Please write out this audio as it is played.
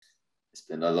It's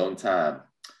been a long time.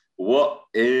 What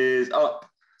is up?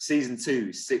 Season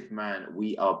 2, Sixth Man.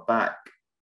 We are back.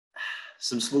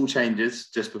 Some small changes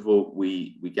just before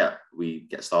we get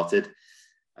started.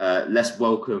 Let's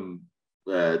welcome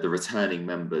the returning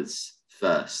members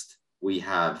first. We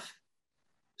have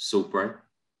Saltbray.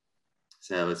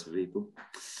 Say hello to people.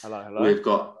 Hello. We've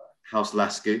got House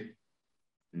Lasku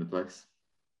in the place.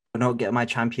 I don't get my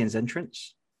champion's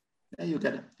entrance. Yeah, you'll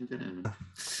get it.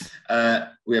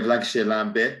 We have Lancashire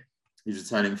Lambert, who's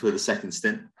returning for the second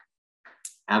stint.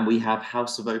 And we have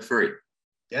House of 03.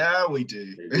 Yeah, we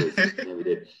do. Yeah, we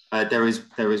do.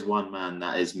 There is one man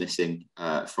that is missing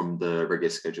from the regular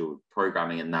scheduled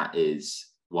programming, and that is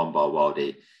One Bar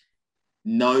Wildy.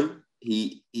 No,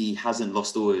 he hasn't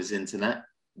lost all his internet.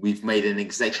 We've made an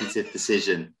executive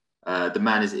decision. The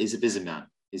man is a busy man.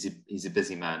 He's a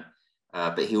busy man,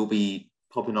 but he'll be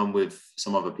popping on with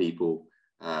some other people,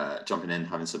 jumping in,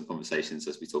 having some conversations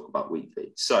as we talk about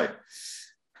weekly. So,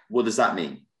 what does that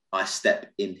mean? I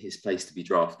step in his place to be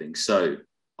drafting. So,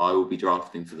 I will be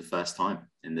drafting for the first time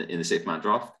in the Sixth Man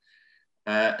draft.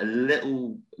 A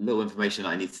little information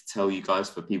I need to tell you guys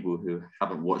for people who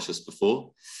haven't watched us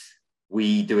before.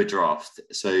 We do a draft.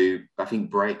 So I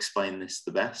think Bray explained this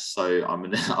the best. So I'm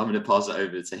gonna pass it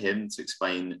over to him to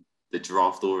explain the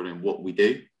draft order and what we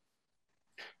do.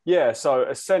 Yeah, so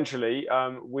essentially,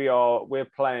 we're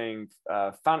playing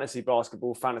fantasy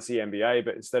basketball, fantasy NBA,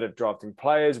 but instead of drafting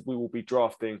players, we will be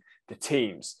drafting the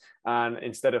teams. And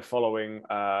instead of following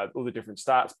all the different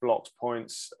stats, blocks,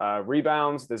 points,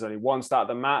 rebounds, there's only one stat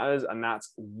that matters, and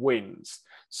that's wins.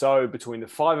 So between the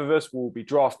five of us, we'll be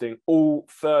drafting all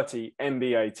 30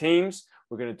 NBA teams.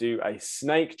 We're going to do a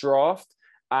snake draft.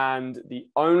 And the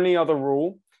only other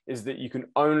rule is that you can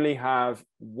only have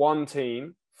one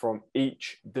team from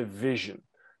each division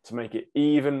to make it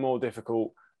even more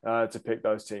difficult to pick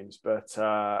those teams. But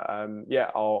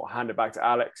I'll hand it back to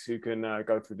Alex, who can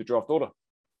go through the draft order.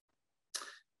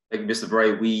 Thank you, Mr.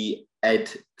 Bray.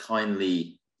 Ed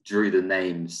kindly drew the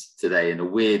names today in a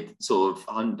weird sort of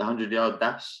 100-yard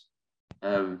dash.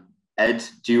 Ed,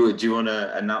 do you want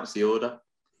to announce the order?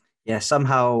 Yeah,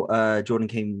 somehow Jordan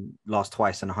came last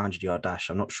twice in a 100-yard dash.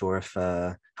 I'm not sure if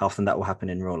how often that will happen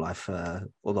in real life.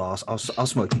 Although I'll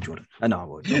smoke you, Jordan. No, I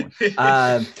won't.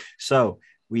 So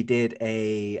we did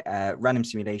a random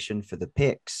simulation for the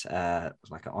picks. It was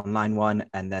like an online one,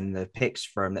 and then the picks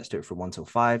from let's do it from 1 till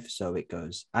 5. So it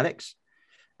goes Alex,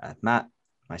 Matt,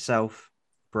 myself,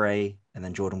 Bray, and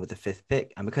then Jordan with the 5th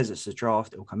pick. And because it's a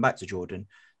draft, it will come back to Jordan,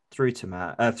 through to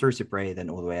Matt, through to Bray,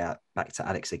 then all the way out back to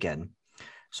Alex again.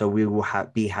 So we will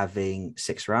be having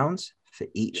 6 rounds for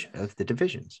each of the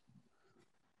divisions.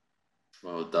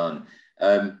 Well done.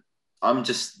 I'm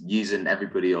just using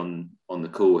everybody on the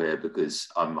call here because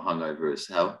I'm hungover as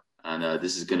hell, and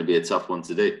this is going to be a tough one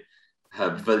to do.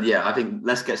 But yeah, I think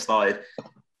let's get started.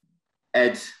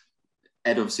 Ed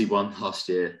obviously won last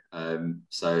year,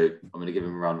 so I'm going to give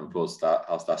him a round of applause for that.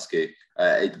 How's that, Scoop?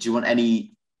 Do you want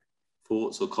any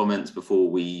thoughts or comments before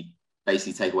we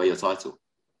basically take away your title?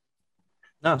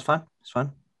 No, it's fine. It's fine.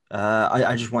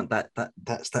 I just want that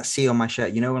C on my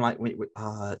shirt. You know,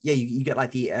 you get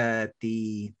like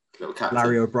the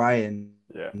Larry O'Brien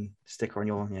sticker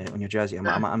on your jersey.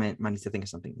 I might need to think of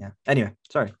something. Yeah. Anyway,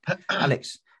 sorry,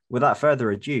 Alex. Without further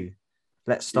ado,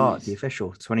 let's start the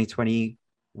official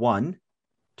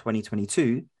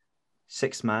 2021-2022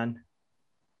 Six-Man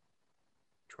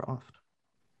draft.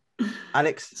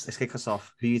 Alex, let's kick us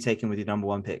off. Who are you taking with your number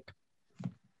 1 pick?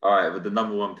 All right, with the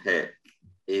number 1 pick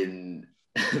in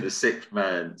the Sixth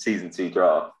Man season 2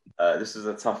 draft. This was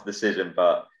a tough decision,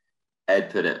 but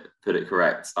Ed put it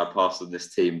correct. I passed on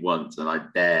this team once, and I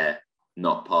dare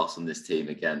not pass on this team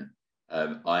again.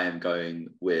 I am going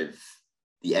with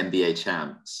the NBA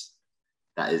champs.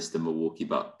 That is the Milwaukee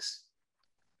Bucks.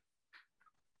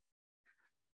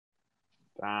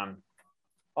 Damn,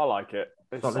 I like it.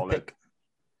 It's solid. Pick.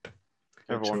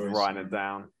 Everyone's writing it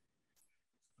down.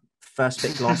 First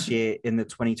pick last year in the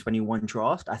 2021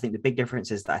 draft. I think the big difference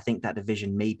is that I think that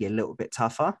division may be a little bit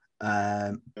tougher.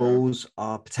 Bulls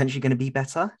are potentially going to be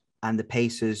better, and the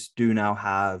Pacers do now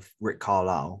have Rick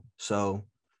Carlisle. So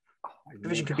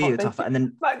division could be tougher. And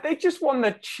then they just won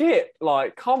the chip.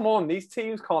 Like, come on, these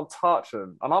teams can't touch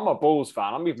them. And I'm a Bulls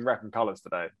fan. I'm even repping colours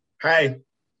today. Hey,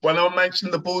 when I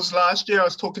mentioned the Bulls last year, I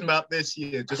was talking about this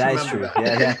year. Just that remember is true.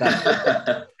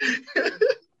 that. Yeah.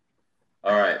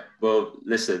 All right. Well,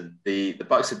 listen, the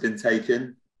Bucks have been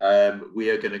taken. We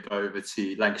are going to go over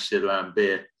to Lancashire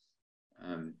Lambert.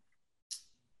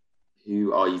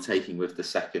 Who are you taking with the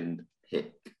second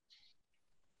pick?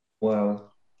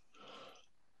 Well,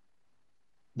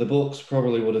 the Bucks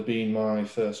probably would have been my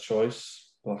first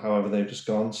choice, or however they've just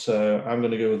gone. So I'm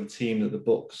going to go with the team that the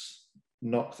Bucks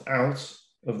knocked out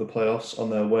of the playoffs on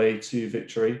their way to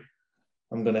victory.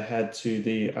 I'm going to head to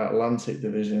the Atlantic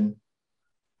Division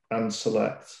and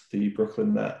select the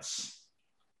Brooklyn Nets.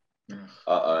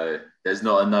 Uh-oh. There's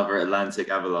not another Atlantic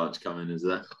Avalanche coming, is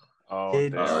there? Oh,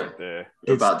 Did- dear, oh, dear.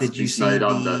 You're about to Did be you see snowed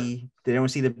under. Did anyone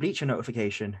see the Bleacher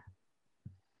notification?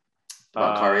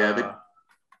 About Kyrie Irving?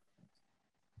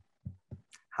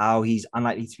 How he's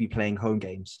unlikely to be playing home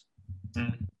games.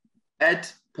 Ed,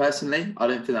 personally, I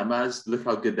don't think that matters. Look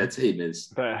how good their team is.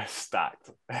 They're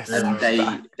stacked. And they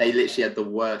literally had the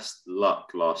worst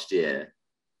luck last year,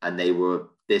 and they were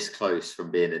this close from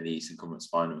being in the Eastern Conference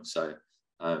Final. So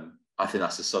I think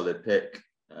that's a solid pick,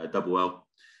 double L.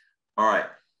 All right.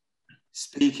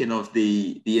 Speaking of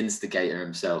the instigator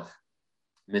himself,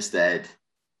 Mr.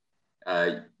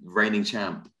 Ed, reigning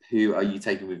champ, who are you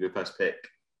taking with your first pick?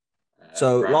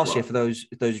 So last year, for those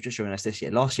who just joined us this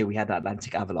year, last year we had the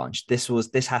Atlantic Avalanche. This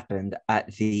happened at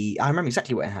I remember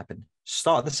exactly what happened.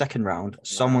 Start of the second round,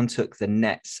 someone took the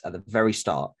Nets at the very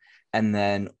start, and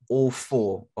then all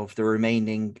four of the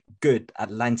remaining good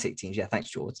Atlantic teams. Yeah, thanks,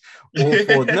 George. All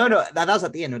four. that was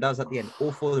at the end.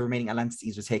 All four of the remaining Atlantic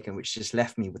teams were taken, which just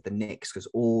left me with the Knicks because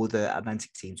all the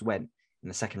Atlantic teams went in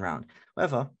the second round.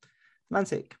 However,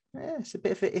 Atlantic, it's a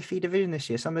bit of an iffy division this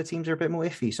year. Some of the teams are a bit more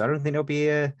iffy, so I don't think there'll be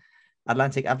a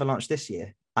Atlantic Avalanche this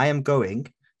year. I am going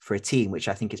for a team which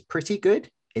I think is pretty good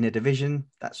in a division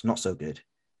that's not so good.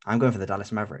 I'm going for the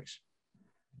Dallas Mavericks.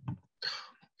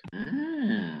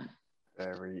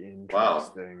 Very interesting.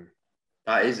 Wow.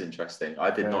 That is interesting.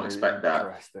 I did not expect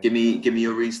that. Give me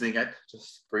your reasoning, Ed,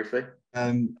 just briefly.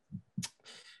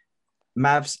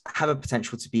 Mavs have a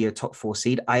potential to be a top 4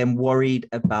 seed. I am worried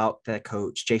about their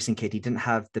coach, Jason Kidd. He didn't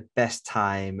have the best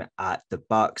time at the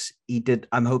Bucks.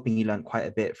 I'm hoping he learned quite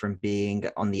a bit from being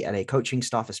on the LA coaching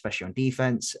staff, especially on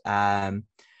defense. And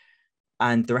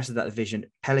the rest of that division,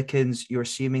 Pelicans, you're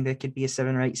assuming they could be a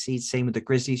 7 or 8 seed. Same with the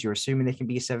Grizzlies. You're assuming they can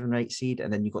be a 7 or 8 seed.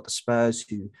 And then you've got the Spurs,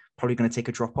 who probably going to take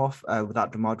a drop off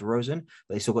without DeMar DeRozan,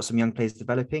 but they still got some young players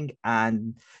developing.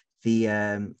 And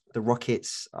the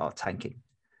Rockets are tanking.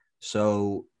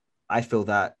 So I feel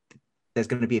that there's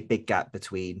going to be a big gap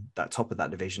between that top of that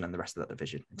division and the rest of that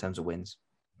division in terms of wins.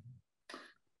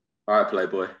 All right,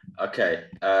 Playboy. Okay.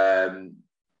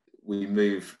 We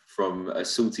move from a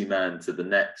salty man to the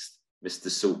next, Mr.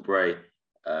 Salt Bray.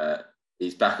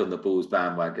 He's back on the Bulls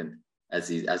bandwagon, as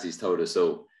he's told us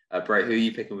all. Bray, who are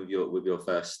you picking with your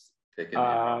first pick?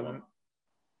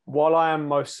 While I am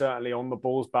most certainly on the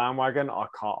Bulls bandwagon,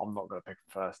 I'm not going to pick him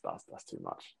first. That's too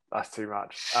much. That's too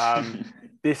much.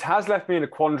 This has left me in a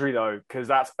quandary though, because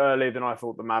that's earlier than I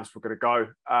thought the Mavs were going to go,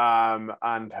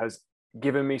 and has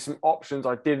given me some options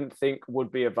I didn't think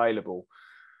would be available.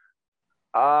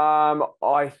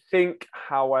 I think,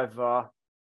 however,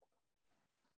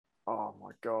 oh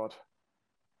my God,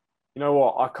 you know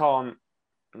what? I can't.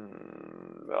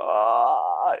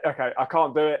 Okay, I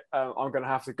can't do it. I'm going to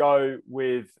have to go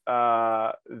with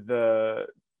the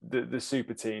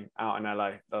super team out in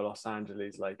LA, the Los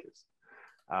Angeles Lakers.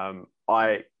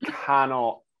 I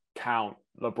cannot count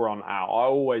LeBron out. I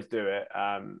always do it.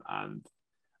 And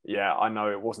yeah, I know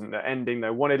it wasn't the ending they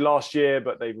wanted last year,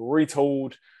 but they've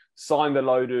retooled, signed a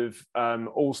load of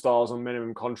all-stars on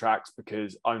minimum contracts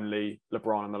because only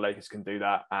LeBron and the Lakers can do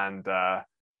that. And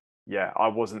yeah, I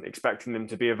wasn't expecting them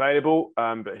to be available,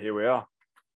 but here we are.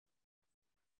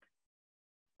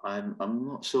 I'm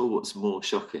not sure what's more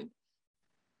shocking.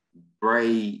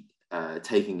 Bray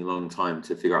taking a long time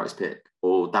to figure out his pick,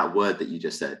 or that word that you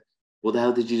just said. What the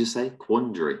hell did you just say?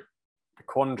 Quandary. A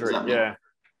quandary, yeah.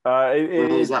 What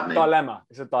does that mean? Dilemma.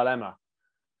 It's a dilemma.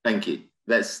 Thank you.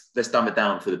 Let's dumb it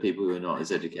down for the people who are not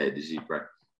as educated as you, Bray,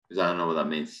 because I don't know what that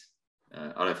means.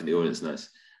 I don't think the audience knows.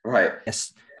 Right.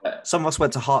 Yes. Some of us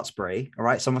went to Hearts, Bray. All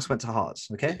right. Some of us went to Hearts.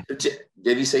 Okay.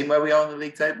 Have you seen where we are on the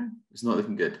league table? It's not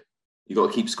looking good. You got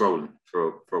to keep scrolling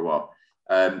for a while.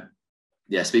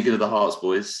 Yeah. Speaking of the Hearts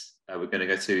boys, we're going to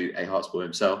go to a Hearts boy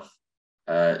himself,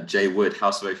 Jay Wood,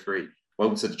 House of 03.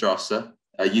 Welcome to the draft, sir.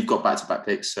 You've got back-to-back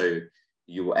picks, so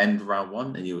you will end round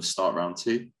 1 and you will start round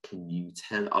 2. Can you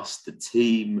tell us the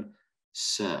team,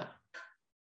 sir?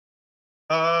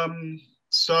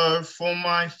 So for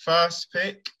my first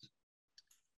pick,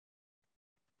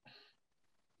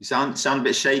 you sound a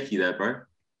bit shaky there, bro.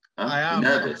 Huh? I am.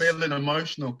 I'm feeling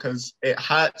emotional because it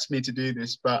hurts me to do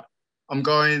this, but I'm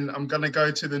gonna go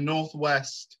to the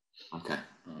Northwest. Okay.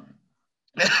 All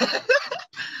right.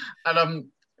 And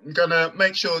I'm gonna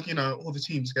make sure all the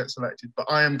teams get selected, but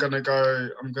I'm gonna go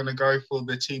for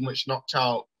the team which knocked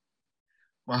out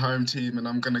my home team, and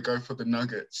I'm gonna go for the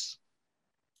Nuggets.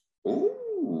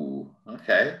 Ooh,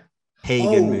 Okay.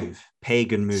 Pagan Oh. move.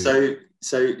 Pagan move.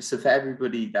 So for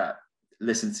everybody that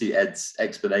listened to Ed's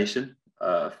explanation,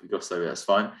 if we glossed over, that's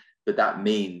fine. But that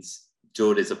means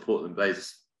Jordan is a Portland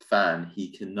Blazers fan.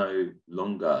 He can no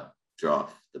longer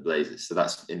draft the Blazers. So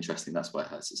that's interesting. That's why it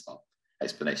has his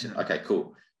explanation. Okay,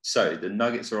 cool. So the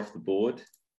Nuggets are off the board.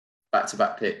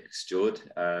 Back-to-back picks, Jord.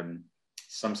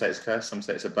 Some say it's a curse, some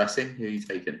say it's a blessing. Who are you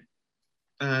taking?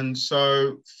 And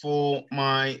so for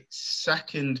my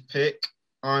second pick,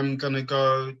 I'm going to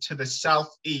go to the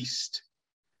Southeast.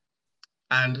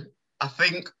 And I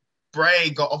think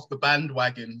Bray got off the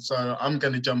bandwagon, so I'm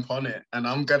going to jump on it. And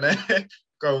I'm going to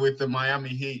go with the Miami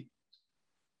Heat.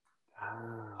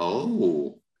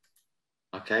 Oh,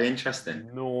 okay,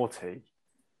 interesting. Naughty.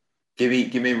 Give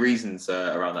me reasons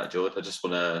around that, George. I just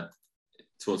want to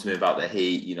talk to me about the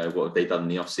Heat. You know, what have they done in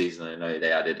the offseason? I know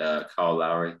they added Kyle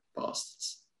Lowry.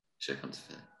 Bastards. Should come to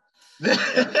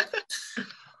fair.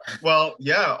 Well,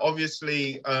 yeah,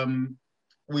 obviously,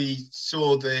 we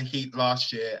saw the Heat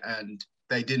last year and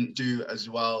they didn't do as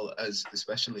well as,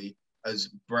 especially as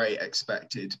Bray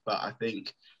expected. But I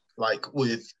think, like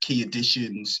with key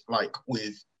additions, like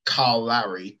with Kyle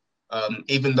Lowry,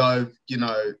 even though, you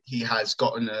know, he has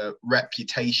gotten a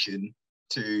reputation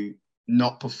to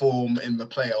not perform in the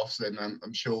playoffs, and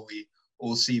I'm sure we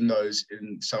all seen those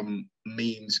in some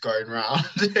memes going around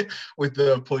with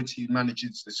the points he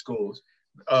manages to score.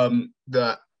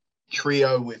 The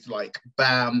trio with like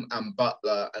Bam and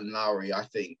Butler and Lowry, I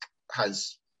think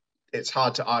it's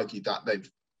hard to argue that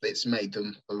it's made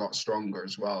them a lot stronger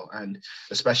as well. And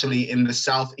especially in the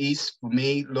Southeast, for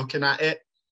me, looking at it,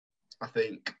 I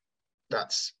think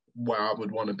that's where I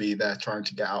would want to be there, trying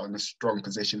to get out in a strong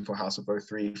position for House of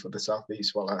 03 for the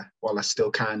Southeast while I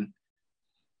still can.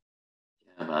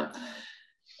 Yeah, man.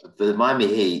 The Miami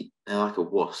Heat, they're like a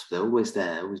wasp. They're always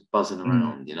there, always buzzing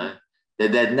around, you know?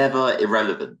 They're never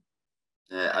irrelevant.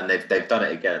 And they've done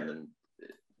it again. And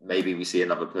maybe we see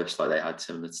another push like they had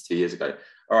similar to 2 years ago.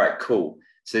 All right, cool.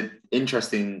 So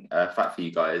interesting fact for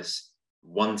you guys.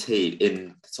 One team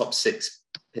in the top 6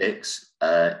 picks,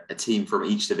 a team from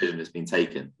each division has been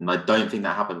taken. And I don't think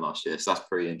that happened last year. So that's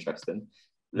pretty interesting.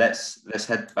 Let's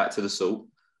head back to the Salt.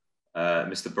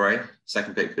 Mr. Bray,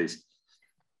 second pick, please.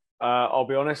 I'll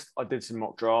be honest. I did some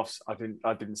mock drafts. I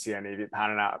didn't see any of it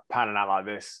panning out like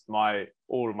this.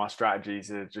 All of my strategies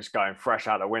are just going fresh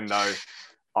out the window.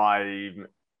 I'm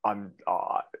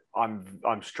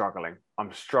struggling.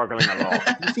 I'm struggling a lot.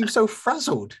 You seem so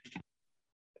frazzled.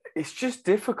 It's just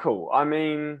difficult. I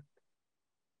mean,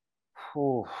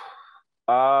 okay.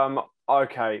 I'm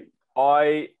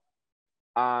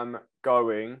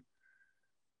going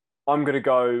to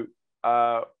go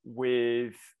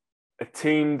with a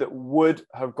team that would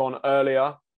have gone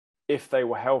earlier if they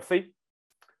were healthy.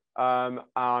 I'm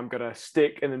going to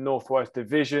stick in the Northwest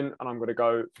Division, and I'm going to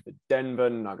go for the Denver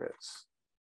Nuggets.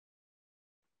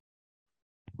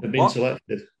 They've been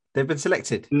selected. They've been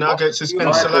selected. Nuggets has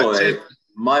been selected.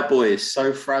 My boy is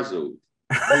so frazzled.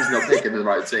 He's not picking the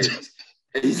right teams.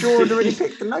 Jordan already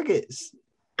picked the Nuggets.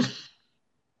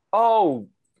 Oh,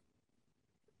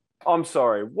 I'm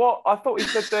sorry. What? I thought he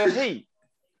said the Heat.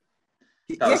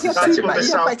 Yeah, he had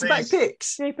back-to-back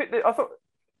picks. He picked I thought.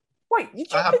 Wait, you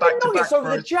pick the Nuggets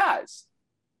over the Jazz?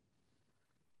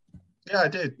 Yeah, I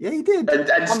did. Yeah, he did.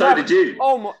 And so did you.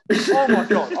 Oh my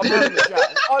God! I'm having the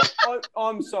Jazz.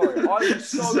 I'm sorry. I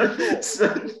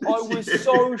was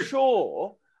so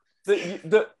sure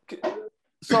that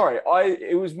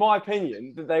it was my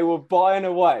opinion that they were buying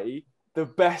away the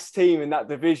best team in that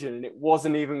division, and it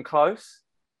wasn't even close.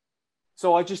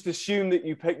 So I just assumed that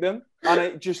you picked them, and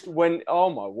it just went.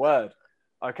 Oh my word!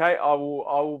 Okay, I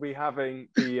will be having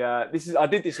the. I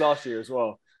did this last year as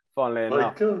well. Funnily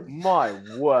enough, my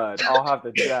word, I'll have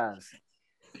the Jazz.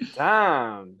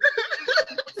 Damn,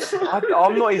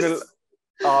 I'm not even.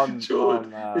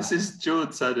 Jordan, this is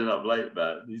Jordan turning up late,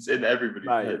 man. He's in everybody's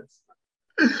heads.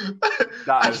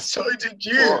 And so did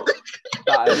you.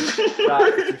 That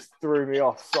just threw me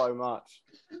off so much.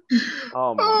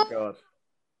 Oh my God.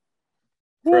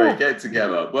 Right, get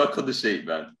together. Work on the sheet,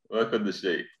 man. Work on the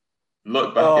sheet.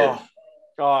 Look back in.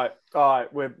 All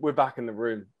right. We're back in the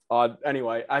room.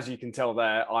 Anyway, as you can tell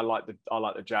there, I like the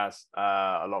Jazz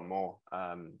a lot more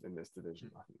in this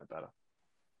division. I think they're better.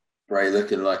 Ray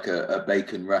looking like a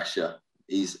bacon rasher.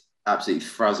 He's absolutely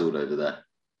frazzled over there.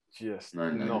 Just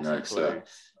no. So,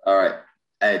 all right,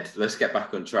 Ed, let's get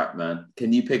back on track, man.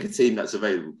 Can you pick a team that's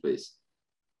available, please?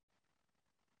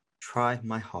 Try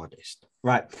my hardest.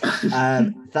 Right.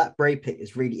 That Bray pick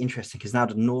is really interesting because now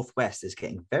the Northwest is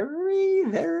getting very,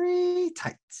 very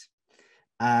tight.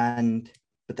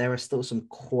 But there are still some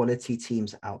quality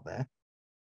teams out there.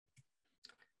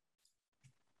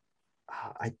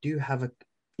 I do have a.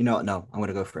 You know what? No, I'm going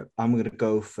to go for it. I'm going to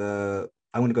go for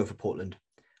Portland.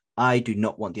 I do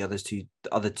not want the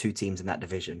other two teams in that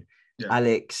division. Yeah.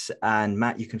 Alex and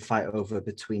Matt, you can fight over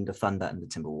between the Thunder and the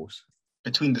Timberwolves.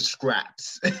 Between the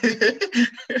scraps.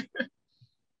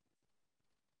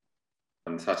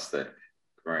 Fantastic.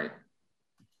 Great.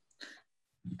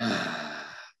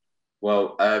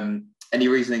 Well, any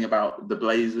reasoning about the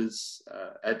Blazers,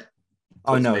 Ed?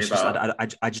 Oh no, it's just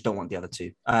I just don't want the other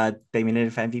two. Damian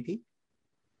Lillard for MVP.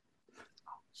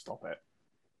 Stop it.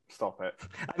 I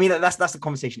mean, that's the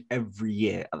conversation every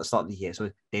year at the start of the year.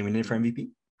 So Damian Lillard for MVP.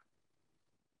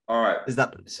 All right. Is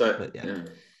that so? But, yeah.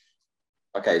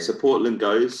 Okay, so Portland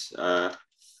goes.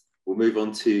 We'll move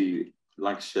on to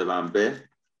Lancashire Lambert.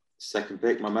 Second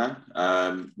pick, my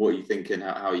man. What are you thinking?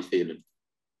 How are you feeling?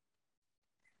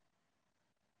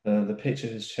 The picture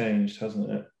has changed,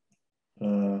 hasn't it?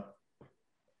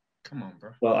 Come on, bro.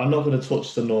 Well, I'm not going to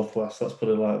touch the Northwest. Let's put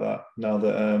it like that. Now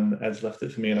that Ed's left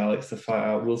it for me and Alex to fight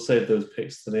out, we'll save those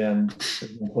picks to the end.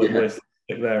 There's no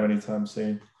pick there anytime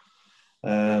soon.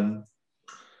 I'm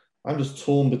just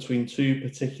torn between two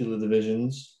particular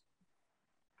divisions,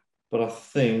 but I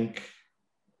think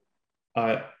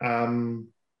I am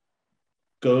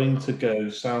going to go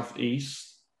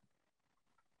Southeast,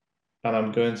 and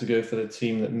I'm going to go for the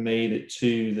team that made it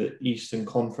to the Eastern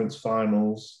Conference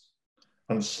Finals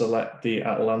and select the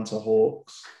Atlanta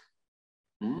Hawks.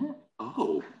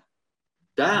 Oh,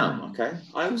 damn. Okay.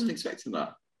 I wasn't expecting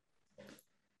that.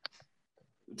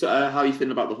 How are you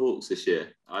feeling about the Hawks this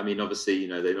year? I mean, obviously,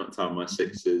 they knocked out my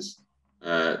Sixers,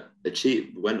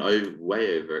 went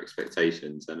way over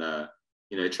expectations. And,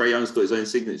 Trae Young's got his own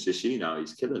signature shoe now.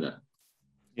 He's killing it.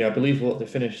 Yeah, I believe they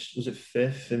finished, was it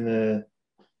 5th in the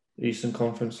Eastern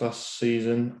Conference last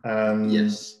season? And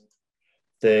yes.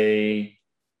 They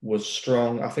was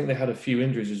strong. I think they had a few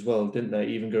injuries as well, didn't they?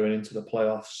 Even going into the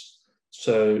playoffs.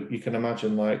 So you can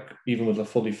imagine, even with a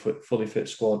fully fit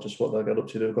squad, just what they'll get up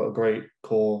to. They've got a great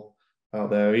core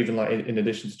out there. Even in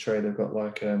addition to Trae, they've got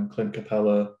Clint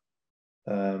Capella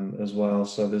as well.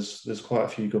 So there's quite a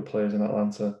few good players in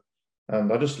Atlanta,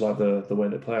 and I just like the way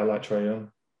they play. I like Trae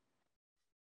Young.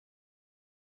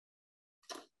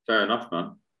 Fair enough,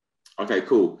 man. Okay,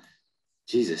 cool.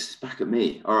 Jesus, it's back at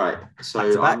me. All right.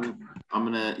 So back. I'm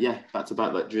gonna back to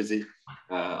back like Drizzy.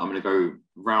 I'm gonna go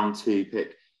round 2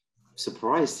 pick.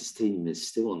 Surprised this team is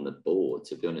still on the board,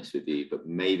 to be honest with you, but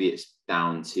maybe it's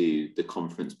down to the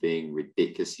conference being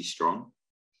ridiculously strong.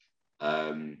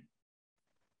 And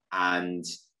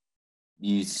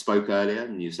you spoke earlier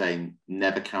and you're saying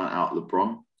never count out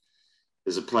LeBron.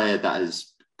 There's a player that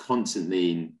has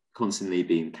constantly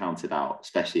been counted out,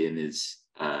 especially in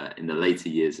the later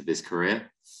years of his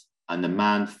career. And the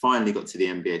man finally got to the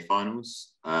NBA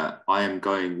Finals. I am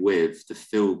going with the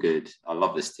feel-good. I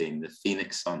love this team, the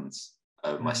Phoenix Suns.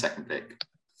 My second pick.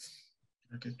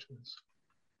 Good choice.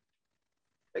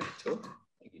 Thank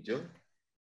you, Joe.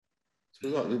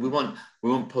 So we want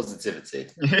positivity.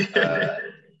 I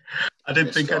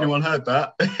didn't think anyone heard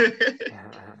that.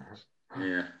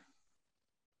 Yeah.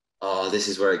 Oh, this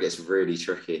is where it gets really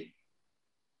tricky.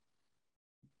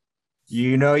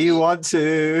 You want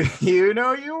to.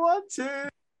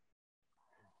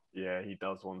 Yeah, he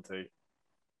does want to.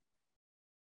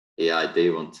 Yeah, I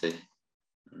do want to. I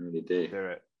really do.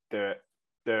 Do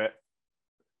it.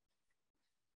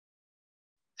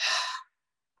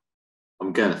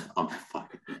 I'm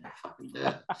fucking do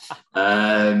it.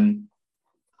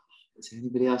 Is there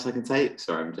anybody else I can take?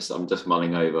 Sorry, I'm just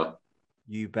mulling over.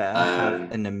 You better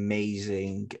have an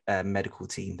amazing medical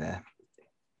team there.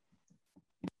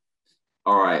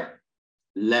 All right,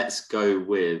 let's go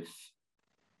with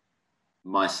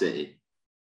my city,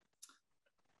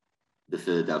 the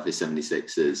Philadelphia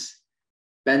 76ers.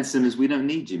 Ben Simmons, we don't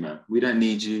need you, man. We don't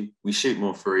need you. We shoot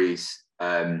more threes.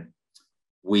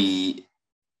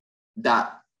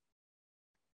 That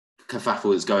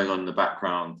kerfuffle is going on in the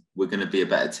background. We're going to be a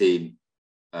better team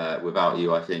without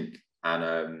you, I think.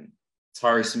 And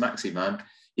Tyrese Maxey, man,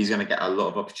 he's going to get a lot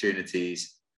of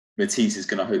opportunities. Matisse is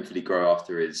going to hopefully grow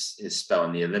after his spell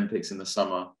in the Olympics in the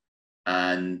summer,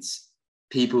 and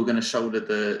people are going to shoulder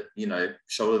the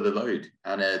load,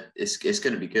 and it's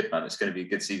going to be good, man. It's going to be a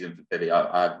good season for Philly.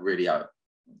 I really am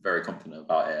very confident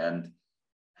about it, and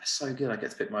that's so good. I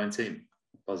get to pick my own team.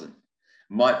 Buzzing.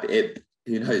 Might be it.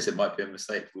 Who knows? It might be a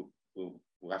mistake. We'll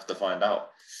have to find out.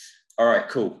 All right,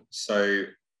 cool. So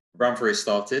round 3 has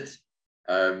started.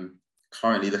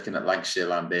 Currently looking at Lancashire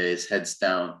Lambert, his head's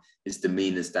down, his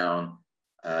demeanor's down.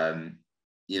 Are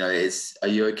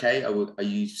you okay? Are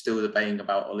you still debating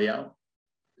about Ollie out?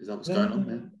 Is that what's going on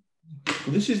there?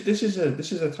 Well, this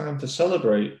is a time to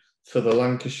celebrate for the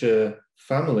Lancashire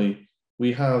family.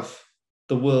 We have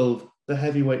the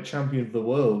heavyweight champion of the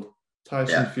world,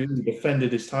 Tyson Fury,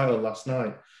 defended his title last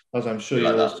night, as I'm sure you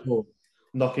all saw,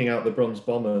 knocking out the Bronze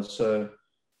Bomber. So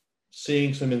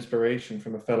seeing some inspiration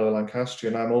from a fellow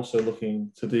Lancastrian, I'm also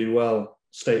looking to do well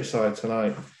stateside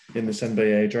tonight in this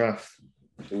NBA draft.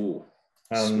 Ooh,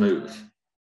 smooth.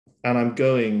 And I'm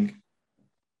going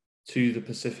to the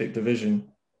Pacific Division.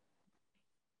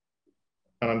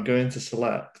 And I'm going to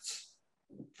select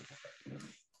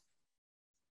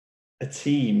a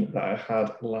team that I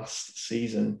had last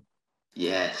season.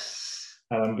 Yes.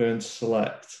 And I'm going to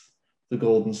select the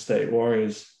Golden State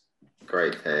Warriors.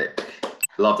 Great pick.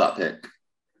 Love that pick.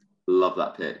 Love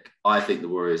that pick. I think the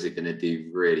Warriors are going to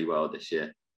do really well this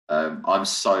year. I'm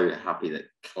so happy that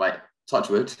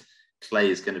Clay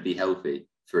is going to be healthy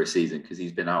for a season because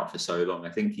he's been out for so long. I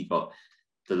think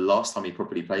the last time he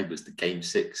properly played was the Game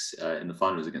 6 in the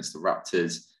finals against the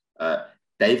Raptors.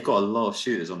 They've got a lot of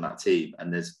shooters on that team,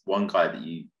 and there's one guy that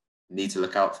you need to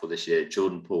look out for this year,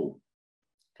 Jordan Poole,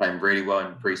 playing really well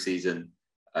in preseason.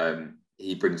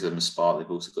 He brings them a spark.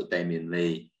 They've also got Damian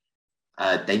Lee.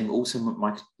 They also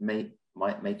might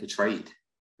make a trade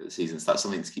for the season, so that's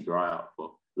something to keep your eye out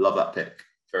for. Love that pick.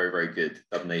 Very, very good.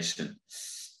 Dub Nation.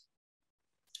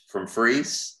 From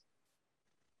Freeze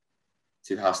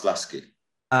to House Lasky.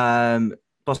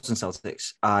 Boston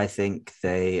Celtics. I think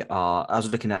they are. I was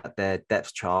looking at their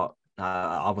depth chart.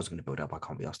 I wasn't going to build up. I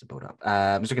can't be asked to build up.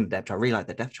 I was looking at the depth chart. I really like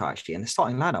the depth chart actually. And the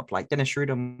starting lineup, like Dennis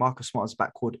Schroeder, Marcus Smart's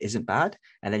backcourt isn't bad.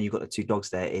 And then you've got the two dogs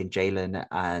there in Jalen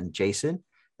and Jason.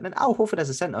 And then Al Horford as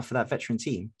a center for that veteran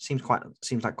team seems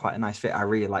like quite a nice fit. I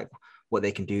really like what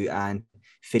they can do. And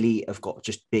Philly have got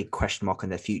just big question mark on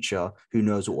their future. Who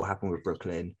knows what will happen with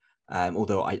Brooklyn?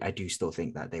 Although I do still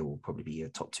think that they will probably be a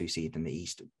top 2 seed in the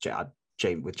East.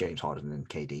 With James Harden and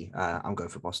KD. I'm going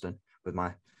for Boston with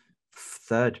my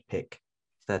third pick.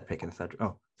 All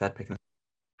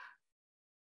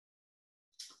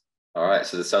right,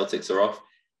 so the Celtics are off.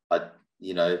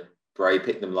 Bray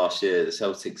picked them last year. The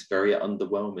Celtics very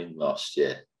underwhelming last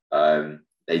year.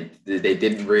 They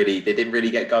didn't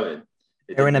really get going.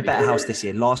 They're in a better house this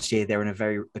year. Last year, they were in a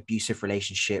very abusive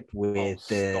relationship with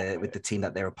the team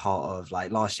that they're a part of.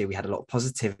 Like last year, we had a lot of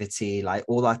positivity. Like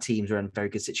all our teams were in very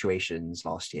good situations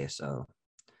last year. So,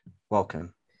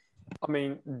 welcome. I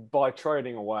mean, by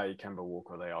trading away Kemba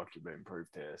Walker, they arguably improved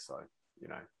here. So,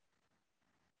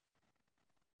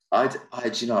 Al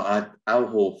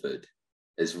Horford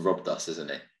has robbed us,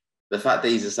 isn't it? The fact that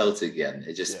he's a Celtic again,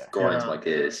 it just grinds my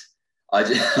gears. I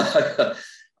hate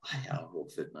Al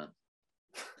Horford, man.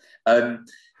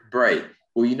 Bray,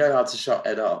 well, you know how to shut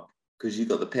Ed up because you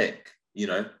got the pick. You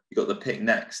got the pick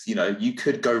next. You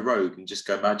could go rogue and just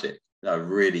go Magic. No,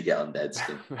 really get on Ed's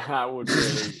skin. That would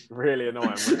really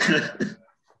annoy him. Wouldn't it?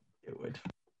 It would.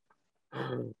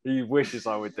 He wishes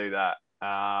I would do that.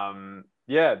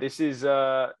 This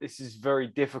is very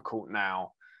difficult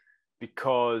now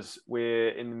because we're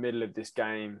in the middle of this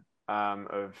game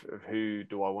of who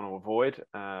do I want to avoid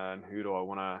and who do I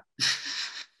want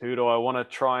to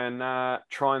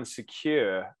try and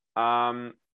secure.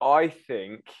 I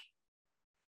think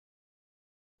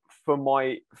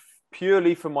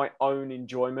purely for my own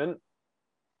enjoyment,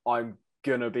 I'm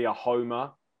gonna be a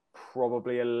homer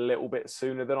probably a little bit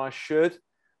sooner than I should,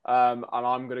 and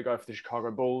I'm gonna go for the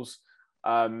Chicago Bulls.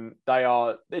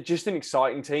 They're just an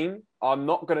exciting team. I'm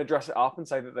not going to dress it up and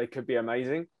say that they could be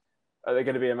amazing. They're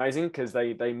going to be amazing because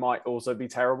they might also be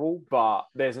terrible, but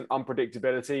there's an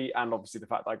unpredictability and obviously the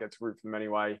fact that I get to root for them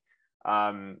anyway.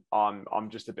 I'm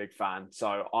just a big fan.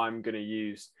 So I'm going to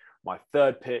use my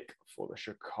third pick for the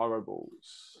Chicago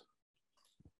Bulls.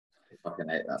 I fucking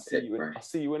hate that pick, bro. I'll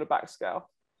see you in a back scale.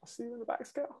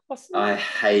 I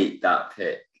hate that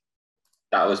pick.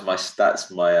 That was my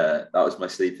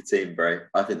sleeper team, bro.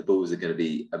 I think the Bulls are going to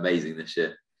be amazing this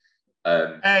year.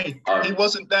 He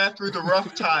wasn't there through the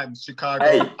rough times, Chicago.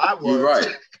 Hey, I was.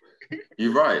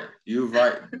 You're right.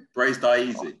 Brace die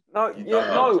easy. But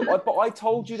I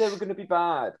told you they were going to be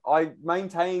bad. I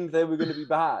maintained they were going to be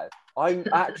bad. I'm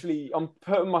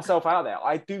putting myself out there.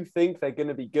 I do think they're going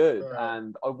to be good,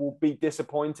 and I will be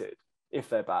disappointed if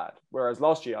they're bad. Whereas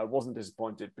last year I wasn't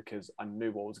disappointed because I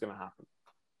knew what was going to happen.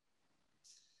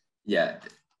 Yeah,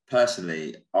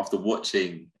 personally, after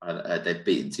watching, they've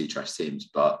beaten two trash teams,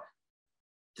 but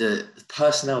the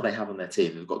personnel they have on their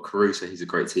team, they've got Caruso, he's a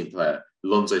great team player.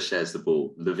 Lonzo shares the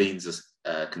ball. Levine's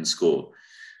can score.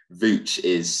 Vooch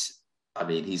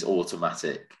he's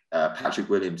automatic. Patrick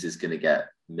Williams is going to get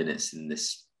minutes in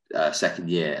this second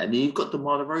year. And you've got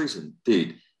DeMar DeRozan.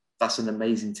 Dude, that's an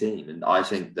amazing team. And I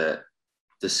think that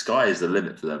the sky is the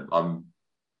limit for them.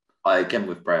 Again,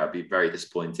 with Bray, I'd be very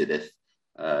disappointed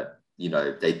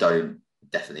they don't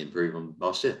definitely improve on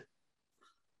last year.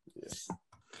 Yeah.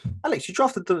 Alex, you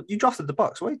drafted the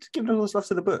Bucks. Why giving all this love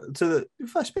to the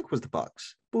first pick was the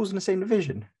Bucks. Bulls in the same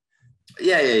division.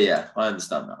 Yeah. I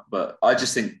understand that, but I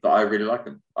just think that I really like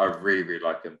him. I really, really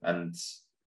like him, and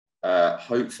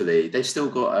hopefully they've still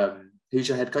got who's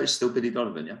your head coach? Still Billy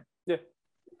Donovan, yeah. Yeah.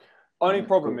 Only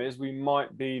problem is we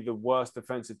might be the worst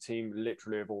defensive team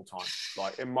literally of all time.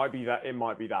 Like it might be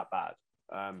that bad.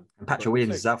 And Patrick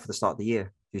Williams is out for the start of the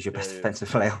year. Who's your best defensive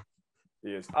player?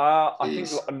 He is. I think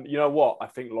you know what? I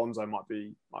think Lonzo might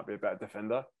be a better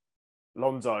defender.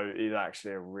 Lonzo is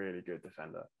actually a really good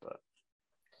defender. But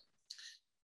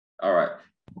all right,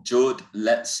 Jord,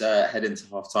 let's head into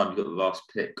halftime. You've got the last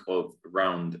pick of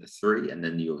round 3, and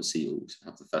then you obviously also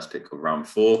have the first pick of round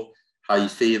 4. How are you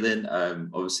feeling?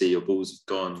 Obviously, your Bulls have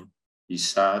gone. You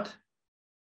sad?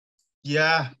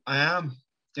 Yeah, I am.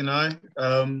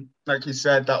 Like you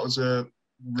said, that was a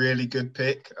really good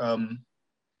pick.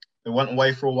 They went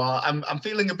away for a while. I'm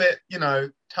feeling a bit,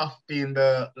 tough being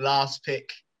the last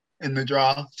pick in the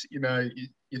draft. You're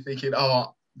thinking,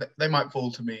 oh, they might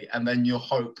fall to me, and then your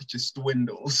hope just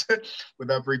dwindles with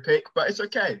every pick. But it's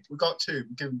okay. We got 2.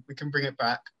 We can bring it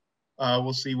back.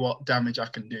 We'll see what damage I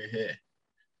can do here.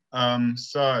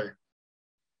 So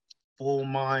for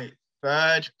my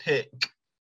third pick,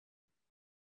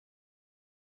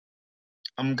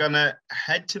 I'm gonna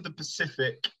head to the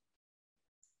Pacific.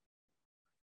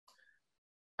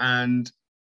 And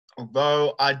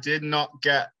although I did not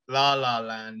get La La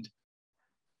Land,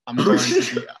 I'm going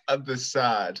to the other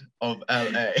side of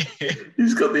LA.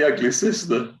 He's got the ugly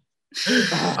sister.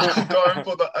 I'm going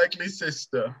for the ugly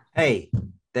sister. Hey,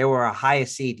 they were a higher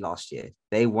seed last year.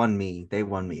 They won me.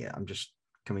 I'm just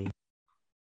coming.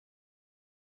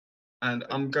 And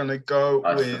I'm going to go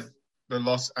with the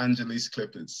Los Angeles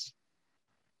Clippers.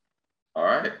 All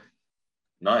right.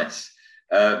 Nice.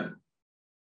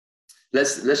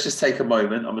 Let's just take a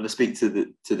moment. I'm going to speak to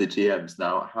the GMs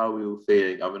now. How are we all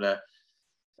feeling? I'm going to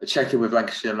check in with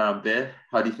Lancashire Land Beer.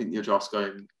 How do you think your draft's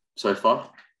going so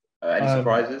far? Any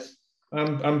surprises?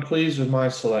 I'm pleased with my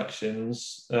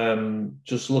selections.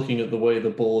 Just looking at the way the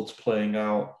board's playing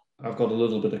out, I've got a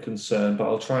little bit of concern, but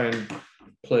I'll try and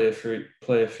play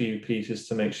a few pieces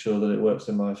to make sure that it works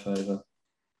in my favour.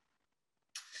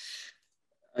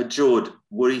 Jord,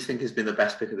 what do you think has been the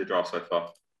best pick of the draft so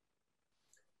far?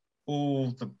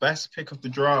 Oh, the best pick of the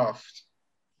draft.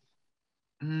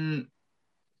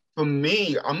 For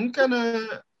me, I'm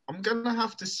gonna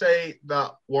have to say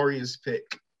that Warriors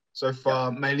pick so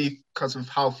far, mainly because of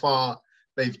how far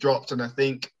they've dropped, and I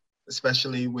think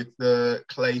especially with the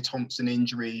Klay Thompson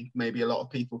injury, maybe a lot of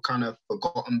people kind of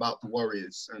forgotten about the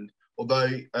Warriors. And although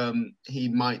he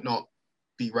might not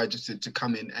be registered to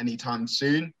come in anytime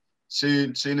soon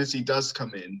as he does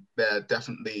come in, they're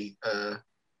definitely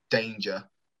danger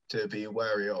to be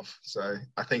wary of. So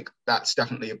I think that's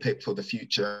definitely a pick for the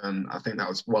future, and I think that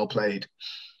was well played.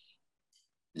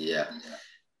 Yeah.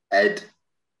 Ed,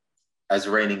 as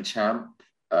reigning champ,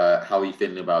 how are you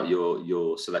feeling about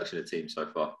your selection of teams so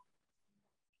far?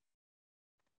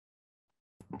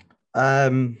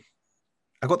 I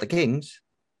got the Kings.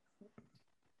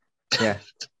 Yeah,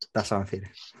 that's how I'm feeling.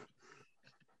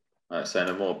 All right, say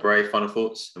no more. Bray, final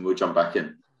thoughts, and we'll jump back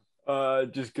in.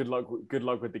 Just good luck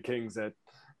with the Kings, Ed.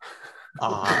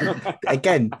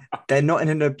 Again, they're not in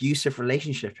an abusive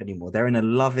relationship anymore. They're in a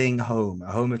loving home,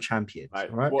 a home of champions. Right.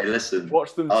 Right? Hey, listen,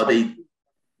 watch them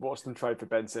trade for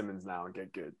Ben Simmons now and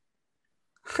get good.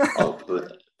 Oh,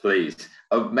 please.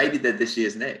 Oh, maybe they're this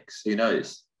year's Knicks. Who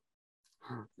knows?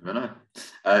 I don't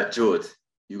know. George,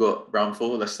 you got round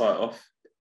 4. Let's start off.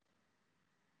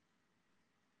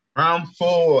 Round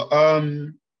 4.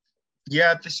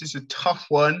 Yeah, this is a tough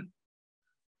one.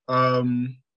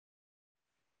 I'm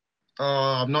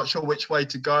not sure which way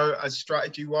to go as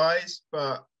strategy-wise,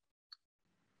 but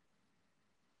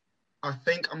I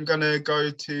think I'm going to go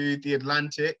to the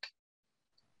Atlantic.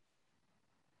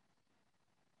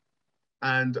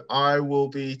 And I will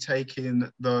be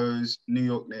taking those New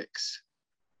York Knicks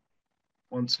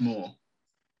once more.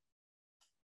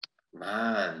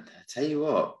 Man, I tell you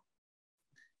what,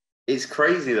 it's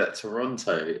crazy that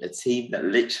Toronto, a team that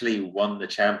literally won the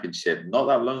championship not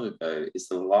that long ago, is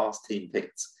the last team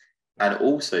picked. And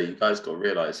also, you guys got to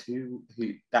realize who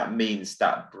that means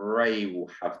that Bray will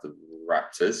have the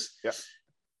Raptors. Yep.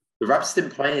 The Raptors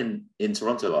didn't play in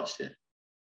Toronto last year.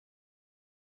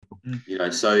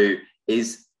 So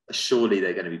surely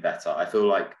they're going to be better. I feel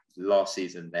like last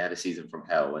season they had a season from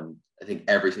hell, and I think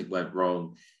everything went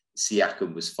wrong.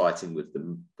 Siakam was fighting with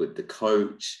the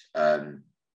coach. There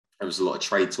was a lot of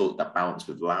trade talk that bounced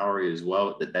with Lowry as well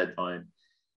at the deadline.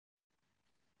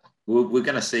 we're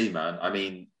going to see, man. I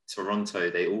mean, Toronto,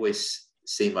 they always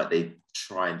seem like they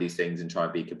try and do things and try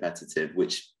and be competitive,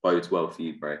 which bodes well for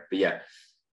you, bro. But yeah,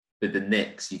 with the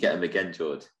Knicks, you get them again,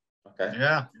 George. Okay.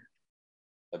 Yeah.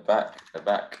 They're back.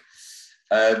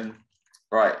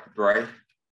 Right, Bray.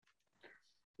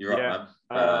 You're up,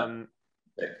 man.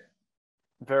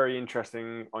 Very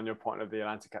interesting on your point of the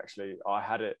Atlantic, actually. I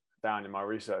had it down in my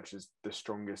research as the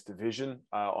strongest division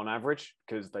on average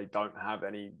because they don't have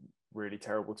any really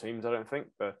terrible teams, I don't think.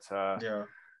 But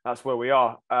that's where we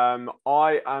are.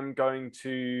 I am going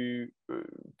to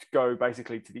go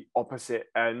basically to the opposite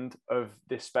end of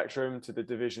this spectrum, to the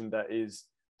division that is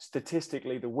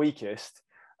statistically the weakest.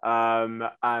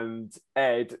 And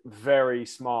Ed very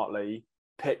smartly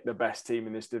picked the best team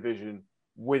in this division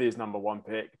with his number one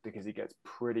pick because he gets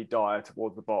pretty dire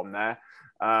towards the bottom there.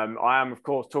 I am, of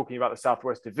course, talking about the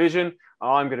Southwest Division.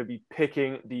 I'm going to be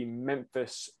picking the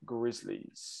Memphis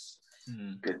Grizzlies.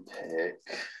 Good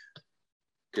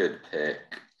pick.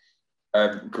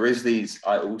 Grizzlies,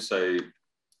 I also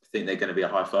think they're going to be a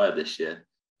high flyer this year.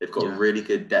 They've got a really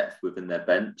good depth within their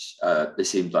bench. It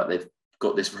seems like they've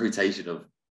got this rotation of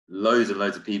loads and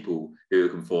loads of people who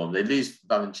can form. They lose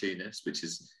Valanciunas, which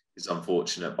is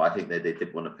unfortunate, but I think they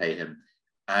did want to pay him.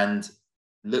 And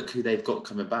look who they've got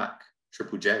coming back,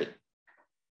 Triple J.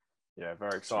 Yeah,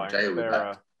 very exciting.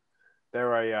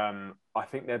 I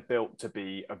think they're built to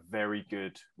be a very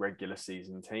good regular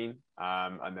season team.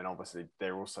 And then obviously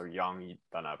they're also young. You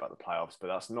don't know about the playoffs, but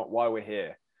that's not why we're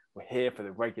here. We're here for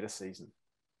the regular season.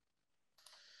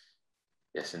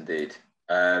 Yes, indeed.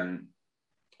 All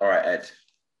right, Ed.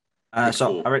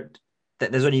 So I read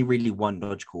that there's only really one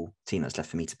logical team that's left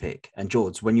for me to pick. And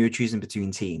George, when you were choosing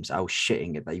between teams, I was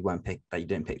shitting it that you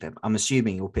didn't pick them. I'm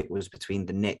assuming your pick was between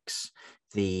the Knicks,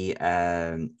 the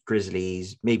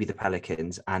Grizzlies, maybe the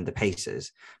Pelicans, and the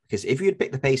Pacers. Because if you had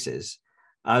picked the Pacers,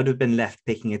 I would have been left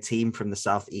picking a team from the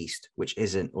Southeast, which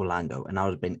isn't Orlando, and I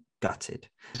would have been gutted.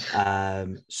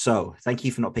 So thank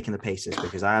you for not picking the Pacers,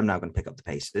 because I am now going to pick up the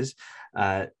Pacers.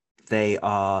 They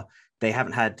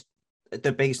haven't had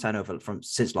the biggest turnover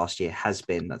since last year has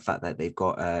been the fact that they've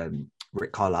got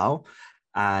Rick Carlisle,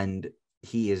 and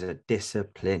he is a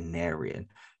disciplinarian.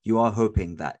 You are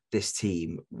hoping that this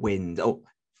team wins, or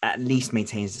at least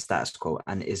maintains the status quo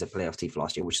and is a playoff team for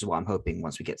last year, which is what I'm hoping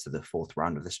once we get to the fourth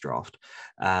round of this draft.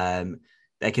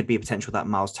 There could be a potential that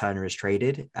Miles Turner is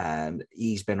traded.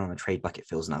 He's been on a trade bucket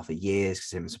feels now for years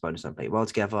because him and Sabonis don't play well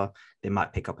together. They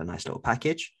might pick up a nice little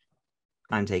package.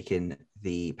 I'm taking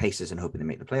the Pacers and hoping they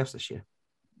make the playoffs this year.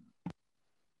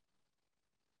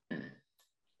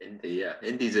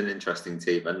 Indy's an interesting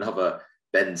team. Another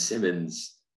Ben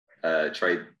Simmons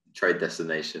trade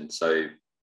destination. So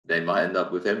they might end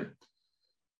up with him.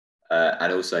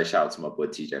 And also shout out to my boy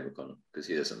TJ McConnell, because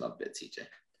he doesn't love bit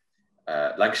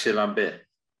TJ. Lancashire Lambert,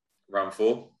 round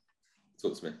 4.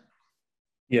 Talk to me.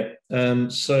 Yeah.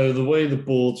 So the way the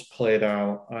board's played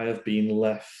out, I have been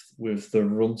left with the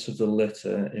runt of the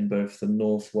litter in both the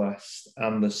Northwest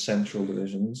and the Central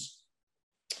divisions.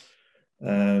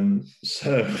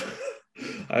 So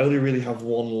I only really have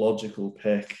one logical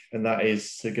pick, and that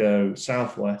is to go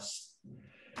Southwest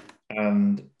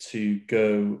and to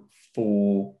go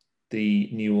for the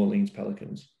New Orleans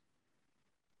Pelicans.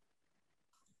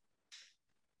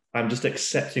 I'm just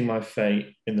accepting my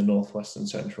fate in the Northwest and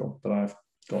Central, but I've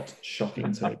got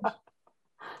shocking takes.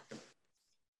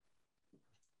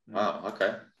 Wow,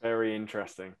 okay. Very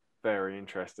interesting.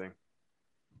 That's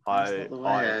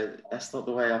not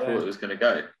the way I thought it was going to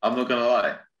go. I'm not going to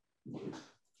lie.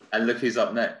 And look who's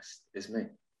up next. It's me.